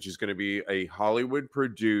Bros, which is going to be a Hollywood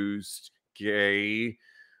produced gay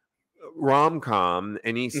rom-com?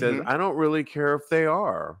 And he says, I don't really care if they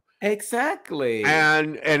are. Exactly.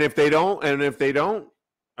 And if they're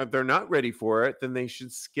not ready for it, then they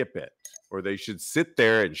should skip it, or they should sit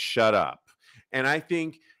there and shut up. And I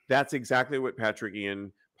think that's exactly what Patrick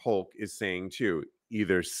Ian Polk is saying too.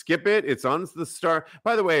 Either skip it, it's on the Star.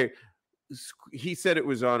 By the way, he said it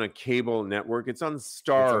was on a cable network. It's on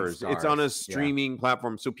Stars. It's on a streaming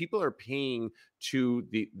platform. So people are paying to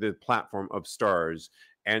the platform of Stars.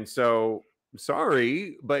 And so,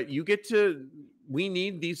 sorry, but we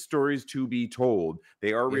need these stories to be told.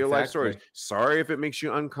 They are real life stories. Sorry if it makes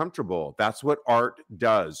you uncomfortable. That's what art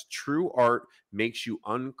does. True art makes you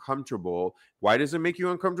uncomfortable. Why does it make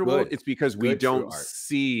you uncomfortable? It's because we don't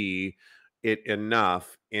see it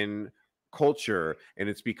enough in culture, and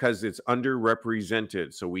it's because it's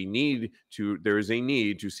underrepresented. So there is a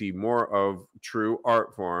need to see more of true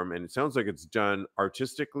art form, and it sounds like it's done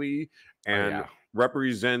artistically and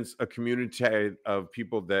represents a community of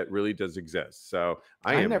people that really does exist. So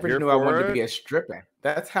I never knew I wanted to be a stripper.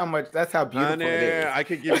 That's how beautiful it is. I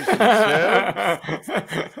could give you some tips.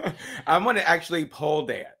 I want to actually pole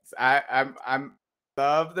dance. I'm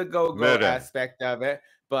love the go-go aspect of it,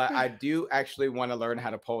 but I do actually want to learn how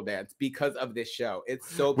to pole dance because of this show. It's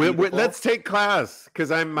so beautiful. Let's take class, because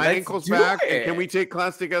my ankle's back. And can we take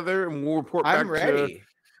class together and we'll report back? I'm ready.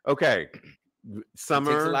 Okay.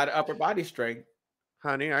 Summer. It takes a lot of upper body strength.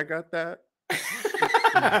 Honey, I got that.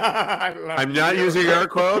 I'm not using air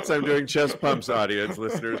quotes. I'm doing chest pumps, audience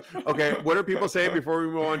listeners. Okay, what are people saying before we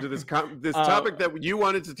move on to this topic that you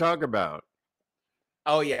wanted to talk about?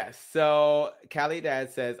 Oh, yes. So Callie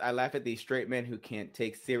Dad says, I laugh at these straight men who can't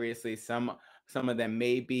take seriously. Some of them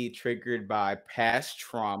may be triggered by past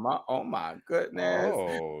trauma. Oh, my goodness.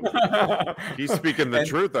 Oh, he's speaking the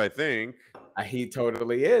truth, I think. He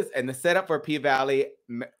totally is. And the setup for Pvalley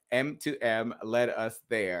M2M led us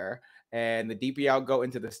there. And the deeper y'all go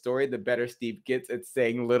into the story, the better Steve gets at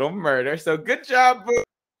saying little murder. So good job, boo.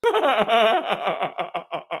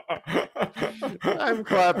 I'm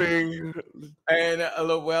clapping. And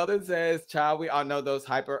Llewellyn says, child, we all know those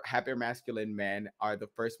hyper masculine men are the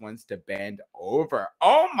first ones to bend over.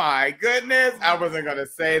 Oh my goodness. I wasn't going to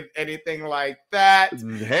say anything like that.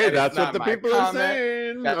 Hey, that's what the people are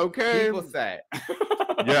saying. Okay. People say.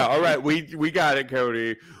 Yeah, all right. We got it,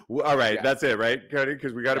 Kodi. All right, that's it, right, Kodi?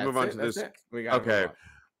 Because we got to move on to this. Okay.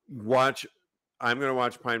 I'm going to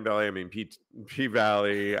watch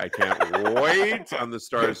Pvalley. I can't wait on the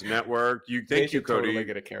Stars Network. Thank you, Kodi. Totally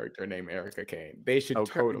get a character named Erica Kane. They should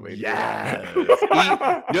totally do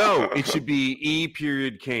that. No, it should be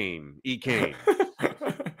E.Kane. E. Kane.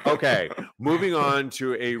 Okay, moving on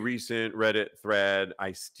to a recent Reddit thread.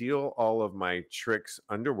 I steal all of my Tricks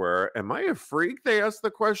underwear. Am I a freak? They asked the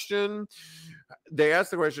question.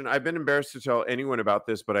 I've been embarrassed to tell anyone about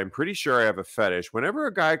this, but I'm pretty sure I have a fetish. Whenever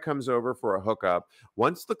a guy comes over for a hookup,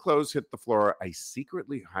 once the clothes hit the floor, I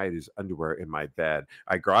secretly hide his underwear in my bed.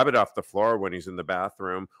 I grab it off the floor when he's in the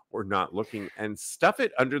bathroom or not looking and stuff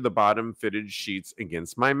it under the bottom fitted sheets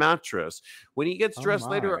against my mattress. When he gets dressed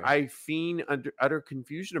later, I feign utter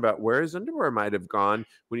confusion about where his underwear might have gone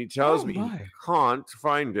when he tells me he can't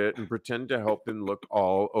find it and pretend to help him look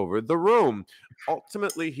all over the room.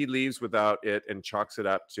 Ultimately, he leaves without it and chalks it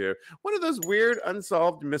up to one of those weird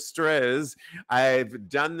unsolved mysteries. I've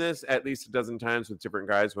done this at least a dozen times with different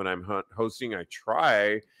guys when I'm hosting. I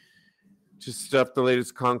try to stuff the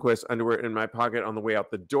latest Conquest underwear in my pocket on the way out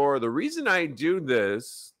the door. The reason I do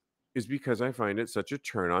this is because I find it such a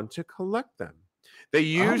turn on to collect them. They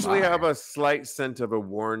usually have a slight scent of a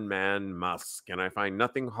worn man musk, and I find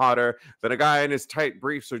nothing hotter than a guy in his tight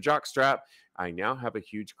briefs or jockstrap. I now have a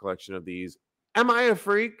huge collection of these. Am I a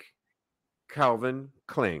freak? Calvin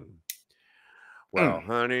Kling. Well,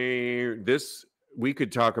 honey, this we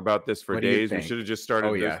could talk about this for days. We should have just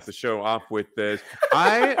started the show off with this.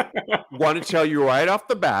 I want to tell you right off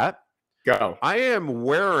the bat. Go. I am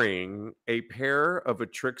wearing a pair of a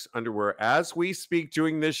Trix underwear as we speak,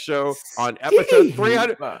 doing this show on episode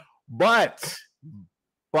 300. But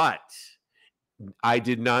I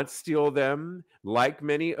did not steal them. Like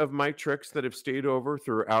many of my Trix that have stayed over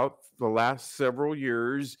throughout the last several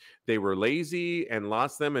years, they were lazy and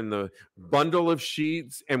lost them in the bundle of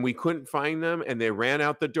sheets, and we couldn't find them, and they ran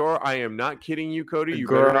out the door. I am not kidding you, Kodi. You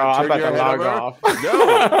better not turn your head over.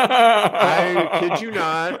 No, I kid you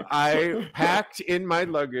not. I packed in my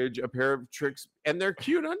luggage a pair of Trix, and they're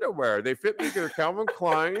cute underwear. They fit me. They're Calvin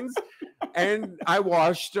Klein's, and I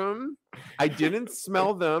washed them. I didn't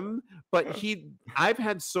smell them, but I've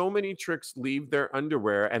had so many Trix leave their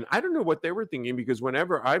underwear, and I don't know what they were thinking, because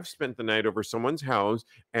whenever I've spent the night over someone's house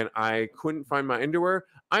and I couldn't find my underwear,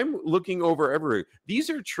 I'm looking over everywhere. These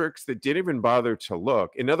are Trix that didn't even bother to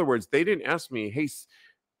look. In other words, they didn't ask me,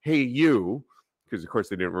 hey, you, because of course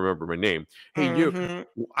they didn't remember my name. Hey, you,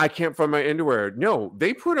 I can't find my underwear. No,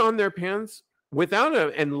 they put on their pants without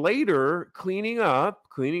and later cleaning up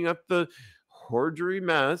the hoardery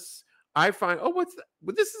mess. I find, what's that?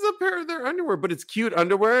 This is a pair of their underwear, but it's cute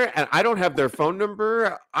underwear, and I don't have their phone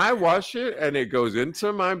number. I wash it, and it goes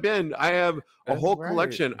into my bin. I have a whole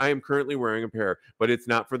collection. I am currently wearing a pair, but it's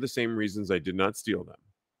not for the same reasons. I did not steal them.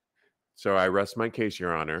 So I rest my case,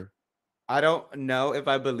 Your Honor. I don't know if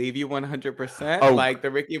I believe you 100%, like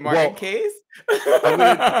the Ricky Martin case. Can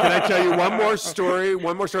I tell you one more story?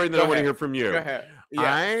 One more story, and then I want to hear from you. Go ahead. Yeah.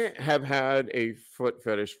 I have had a foot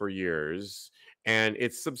fetish for years. And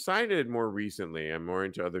it's subsided more recently. I'm more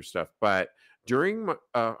into other stuff. But during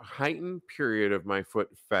a heightened period of my foot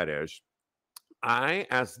fetish, I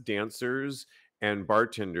asked dancers and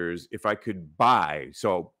bartenders if I could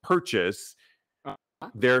purchase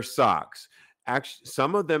their socks. Actually,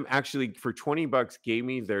 some of them actually for $20 gave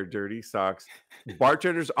me their dirty socks.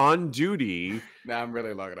 Bartenders on duty. Now I'm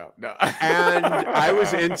really looking up. No. And I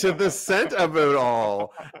was into the scent of it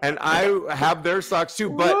all. And I have their socks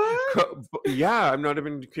too. But yeah, I'm not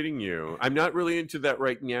even kidding you. I'm not really into that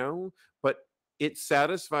right now. But it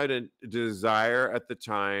satisfied a desire at the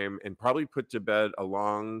time and probably put to bed a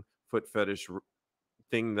long foot fetish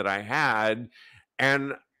thing that I had.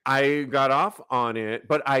 And I got off on it,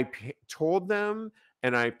 but I told them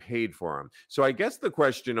and I paid for them. So I guess the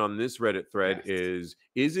question on this Reddit thread is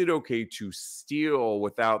it okay to steal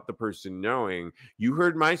without the person knowing? You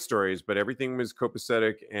heard my stories, but everything was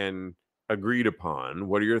copacetic and agreed upon.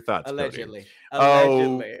 What are your thoughts, Allegedly.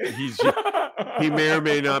 Kodi? He may or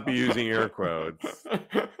may not be using air quotes.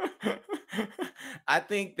 I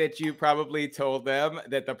think that you probably told them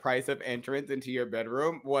that the price of entrance into your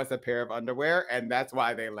bedroom was a pair of underwear, and that's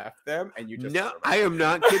why they left them. And you just I am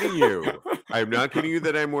not kidding you. I am not kidding you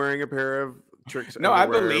that I'm wearing a pair of Trix underwear. I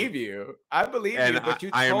believe you. I believe you, but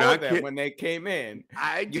you told them when they came in.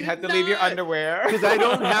 You had to leave your underwear. Because I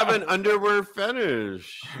don't have an underwear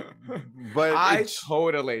fetish. But I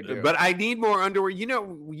totally do. But I need more underwear. You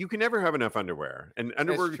know, you can never have enough underwear. And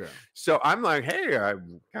underwear. That's true. So I'm like, hey, I've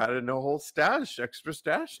got a whole extra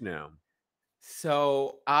stash now.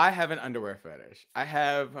 So I have an underwear fetish. I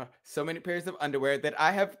have so many pairs of underwear that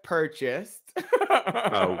I have purchased.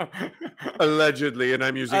 Allegedly, and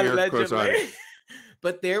I'm using air quotes on it.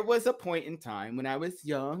 But there was a point in time when I was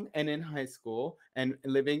young and in high school and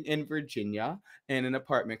living in Virginia in an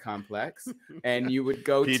apartment complex, and you would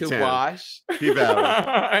go to wash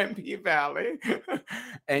Pvalley,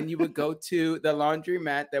 and you would go to the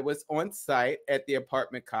laundromat that was on site at the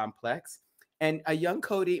apartment complex. And a young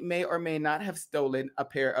Kodi may or may not have stolen a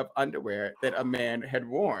pair of underwear that a man had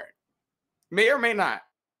worn. May or may not.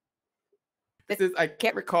 I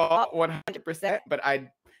can't recall 100%, but I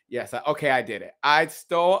did it. I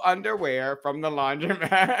stole underwear from the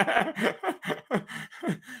laundromat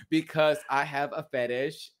because I have a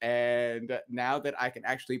fetish, and now that I can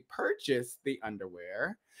actually purchase the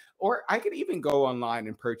underwear, or I could even go online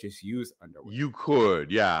and purchase used underwear. You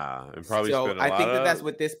could, yeah, and probably spend a lot. I think that's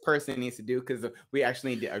what this person needs to do, because we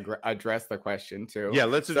actually need to address the question too. Yeah,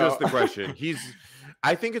 let's address the question.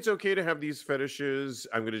 I think it's okay to have these fetishes.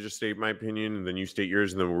 I'm going to just state my opinion, and then you state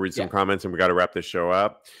yours, and then we'll read some comments, and we got to wrap this show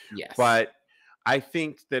up. Yes, but I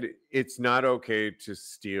think that it's not okay to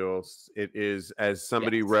steal. It is, as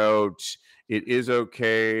somebody wrote, it is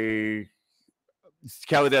okay.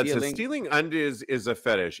 Caladad says stealing undies is a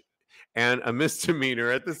fetish and a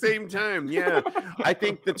misdemeanor at the same time. Yeah, I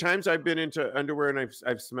think the times I've been into underwear and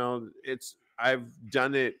I've smelled I've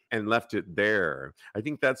done it and left it there. I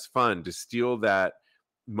think that's fun to steal that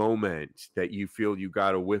moment that you feel you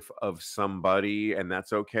got a whiff of somebody, and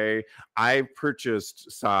that's okay. I've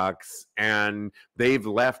purchased socks and they've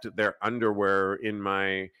left their underwear in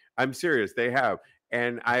my, I'm serious, they have.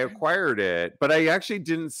 And I acquired it, but I actually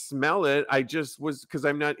didn't smell it. I just was, because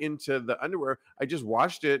I'm not into the underwear, I just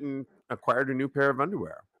washed it and acquired a new pair of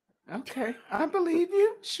underwear. Okay, I believe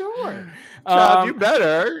you. Sure. Child, you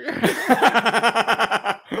better.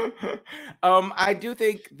 I do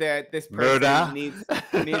think that this person needs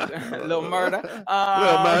a little murder.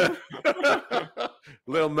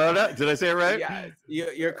 Little murder. Did I say it right? Yes,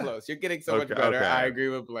 you're close. You're getting so much better. Okay. I agree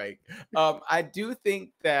with Blake. I do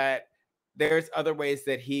think that there's other ways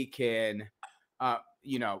that he can,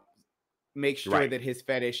 make sure that his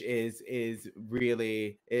fetish is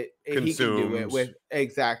really he can do it with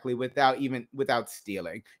without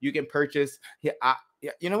stealing. You can purchase.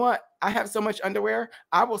 You know what? I have so much underwear.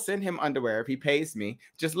 I will send him underwear if he pays me.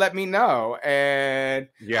 Just let me know, and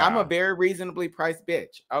I'm a very reasonably priced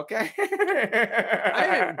bitch. Okay,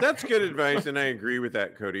 that's good advice, and I agree with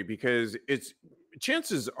that, Kodi, because it's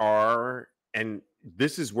chances are, and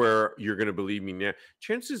this is where you're going to believe me now.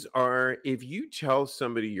 Chances are, if you tell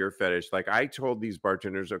somebody your fetish, like I told these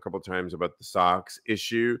bartenders a couple times about the socks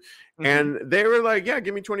issue, and they were like, "Yeah,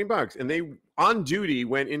 give me $20," and they on duty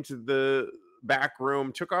went into the back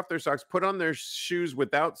room, took off their socks, put on their shoes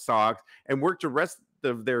without socks, and worked the rest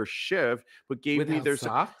of their shift, but gave me their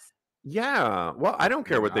socks. Yeah, well, I don't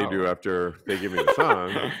care what they do after they give me the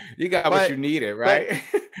song. You got what you needed, right?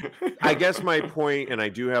 I guess my point, and I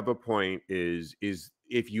do have a point, is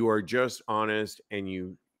if you are just honest and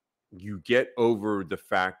you get over the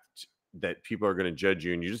fact that people are going to judge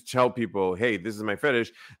you, and you just tell people, "Hey, this is my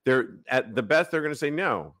fetish," they're at the best they're going to say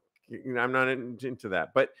no. I'm not into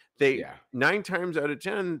that. But they 9 times out of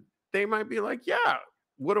 10, they might be like, "Yeah,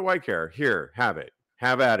 what do I care? Here, have it,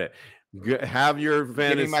 have at it." Have your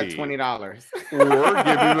fantasy. Give me my $20. Or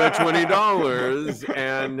give me my $20.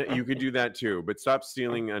 And you could do that too. But stop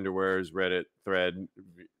stealing underwears, Reddit thread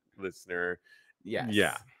listener. Yes.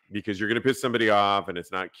 Yeah. Because you're going to piss somebody off and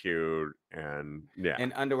it's not cute. And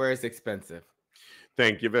And underwear is expensive.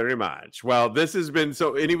 Thank you very much. Well, this has been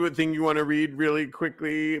anything you want to read really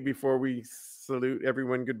quickly before we salute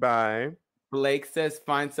everyone goodbye? Blake says,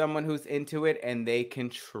 find someone who's into it and they can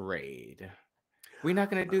trade. We're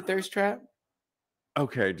not going to do Thirst Trap?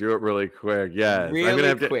 Okay, do it really quick. Yes.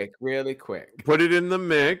 Really quick. Put it in the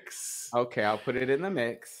mix. Okay, I'll put it in the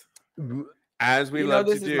mix. As we love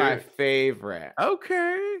to do. This is my favorite.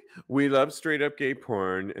 Okay. We love straight up gay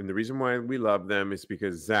porn. And the reason why we love them is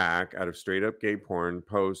because Zach, out of Straight Up Gay Porn,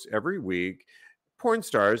 posts every week porn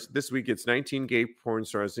stars. This week it's 19 gay porn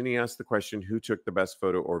stars. And he asked the question, who took the best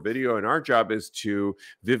photo or video? And our job is to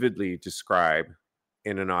vividly describe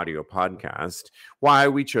in an audio podcast why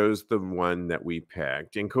we chose the one that we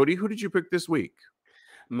picked. And Kodi, who did you pick this week?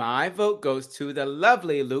 My vote goes to the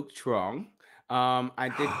lovely Luke Trong.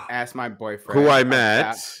 I did ask my boyfriend who I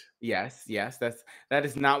met. Yes, that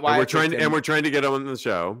is not why we're trying to get him on the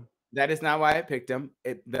show. That is not why I picked him.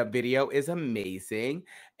 The video is amazing,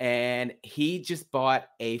 and he just bought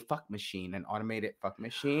a fuck machine, an automated fuck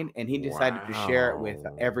machine, and he decided to share it with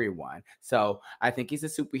everyone. So I think he's a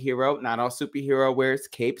superhero. Not all superhero wears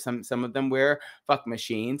capes. Some of them wear fuck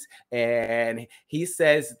machines, and he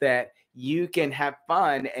says that you can have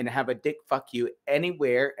fun and have a dick fuck you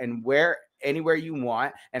anywhere and anywhere you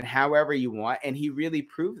want and however you want, and he really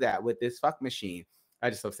proved that with this fuck machine. I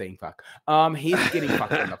just love saying fuck. He's getting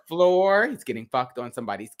fucked on the floor. He's getting fucked on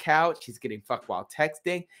somebody's couch. He's getting fucked while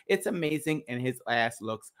texting. It's amazing, and his ass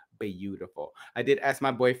looks beautiful. I did ask my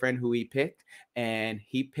boyfriend who he picked, and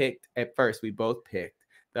he picked, at first, we both picked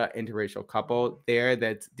the interracial couple there.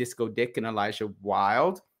 That's Disco Dick and Elijah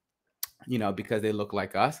Wilde, because they look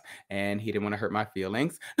like us, and he didn't want to hurt my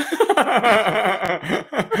feelings.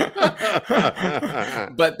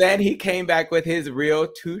 But then he came back with his real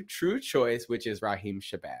true choice, which is Raheem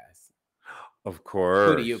Shabazz. Of course.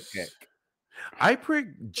 Who do you pick? I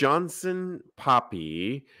picked Johnson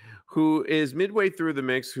Poppy, who is midway through the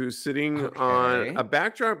mix, who's sitting on a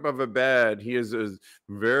backdrop of a bed. He has a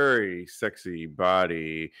very sexy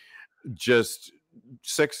body, just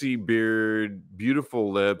sexy beard,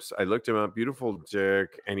 beautiful lips. I looked him up, beautiful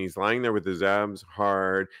dick, and he's lying there with his abs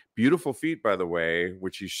hard. Beautiful feet, by the way,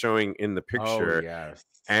 which he's showing in the picture. Oh, yes.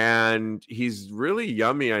 And he's really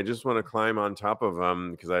yummy. I just want to climb on top of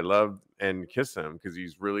him because I love and kiss him because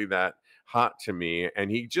he's really that hot to me.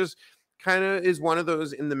 And he just kind of is one of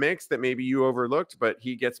those in the mix that maybe you overlooked, but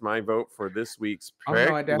he gets my vote for this week's pick.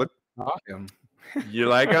 Oh, no, I definitely like him. You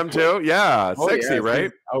like him too? Yeah, sexy, yes,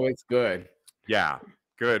 right? It's good. Yeah,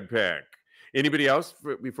 good pick. Anybody else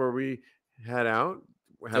before we head out?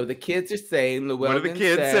 So the kids are saying What are the Llewellyn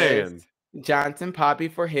kids says saying? Johnson Poppy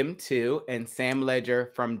for him too, and Sam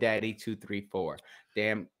Ledger from Daddy 234.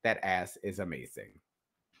 Damn, that ass is amazing.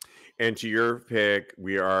 And to your pick,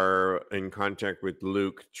 we are in contact with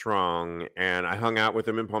Luke Trong, and I hung out with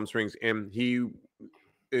him in Palm Springs, and he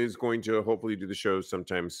is going to hopefully do the show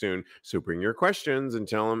sometime soon. So bring your questions and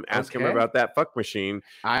ask him about that fuck machine.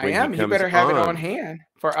 I when am. He better have it on hand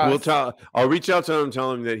for us. I'll reach out to him,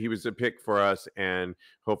 tell him that he was a pick for us, and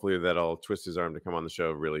hopefully that'll twist his arm to come on the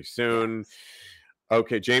show really soon. Yes.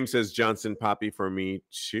 Okay, James says Johnson Poppy for me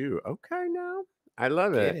too. Okay, now I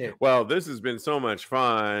love it. Well, this has been so much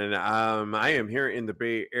fun. I am here in the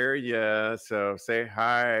Bay Area, so say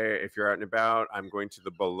hi if you're out and about. I'm going to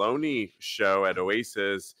the Bologna show at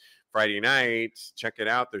Oasis Friday night. Check it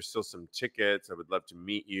out. There's still some tickets. I would love to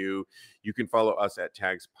meet you. You can follow us at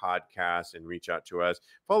TAGSPodcast and reach out to us.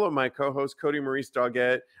 Follow my co-host Kodi Maurice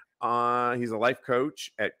Doggette. He's a life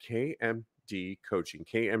coach at KMD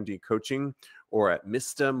Coaching, or at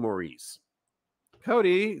Mr. Maurice.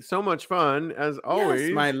 Kodi, so much fun as always.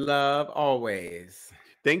 Yes, my love, always.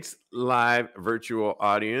 Thanks, live virtual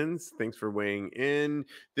audience. Thanks for weighing in.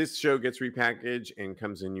 This show gets repackaged and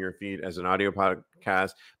comes in your feed as an audio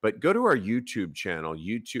podcast. But go to our YouTube channel,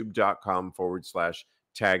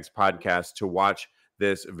 youtube.com/TAGSPodcast, to watch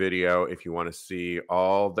this video if you want to see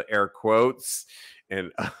all the air quotes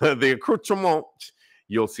and the accoutrement.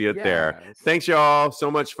 You'll see it there. Thanks, y'all.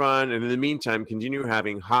 So much fun. And in the meantime, continue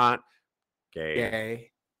having hot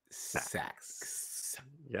gay sex.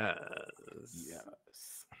 Yes.